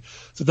 I think.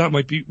 So that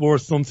might be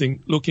worth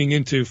something looking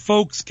into.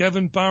 Folks,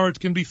 Kevin Barrett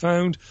can be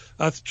found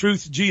at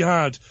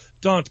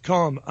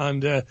truthjihad.com,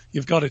 and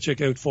you've got to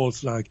check out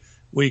False Flag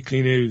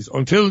Weekly News.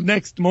 Until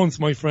next month,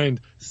 my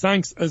friend,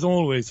 thanks as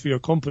always for your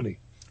company.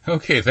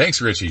 Okay,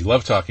 thanks, Richie.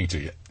 Love talking to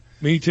you.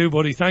 Me too,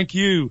 buddy. Thank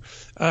you.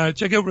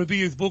 Check out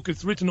Rabia's book.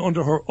 It's written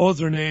under her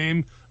other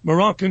name,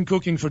 Moroccan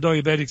Cooking for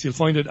Diabetics. You'll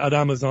find it at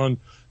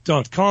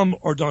amazon.com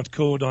or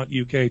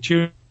 .co.uk.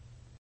 Cheers.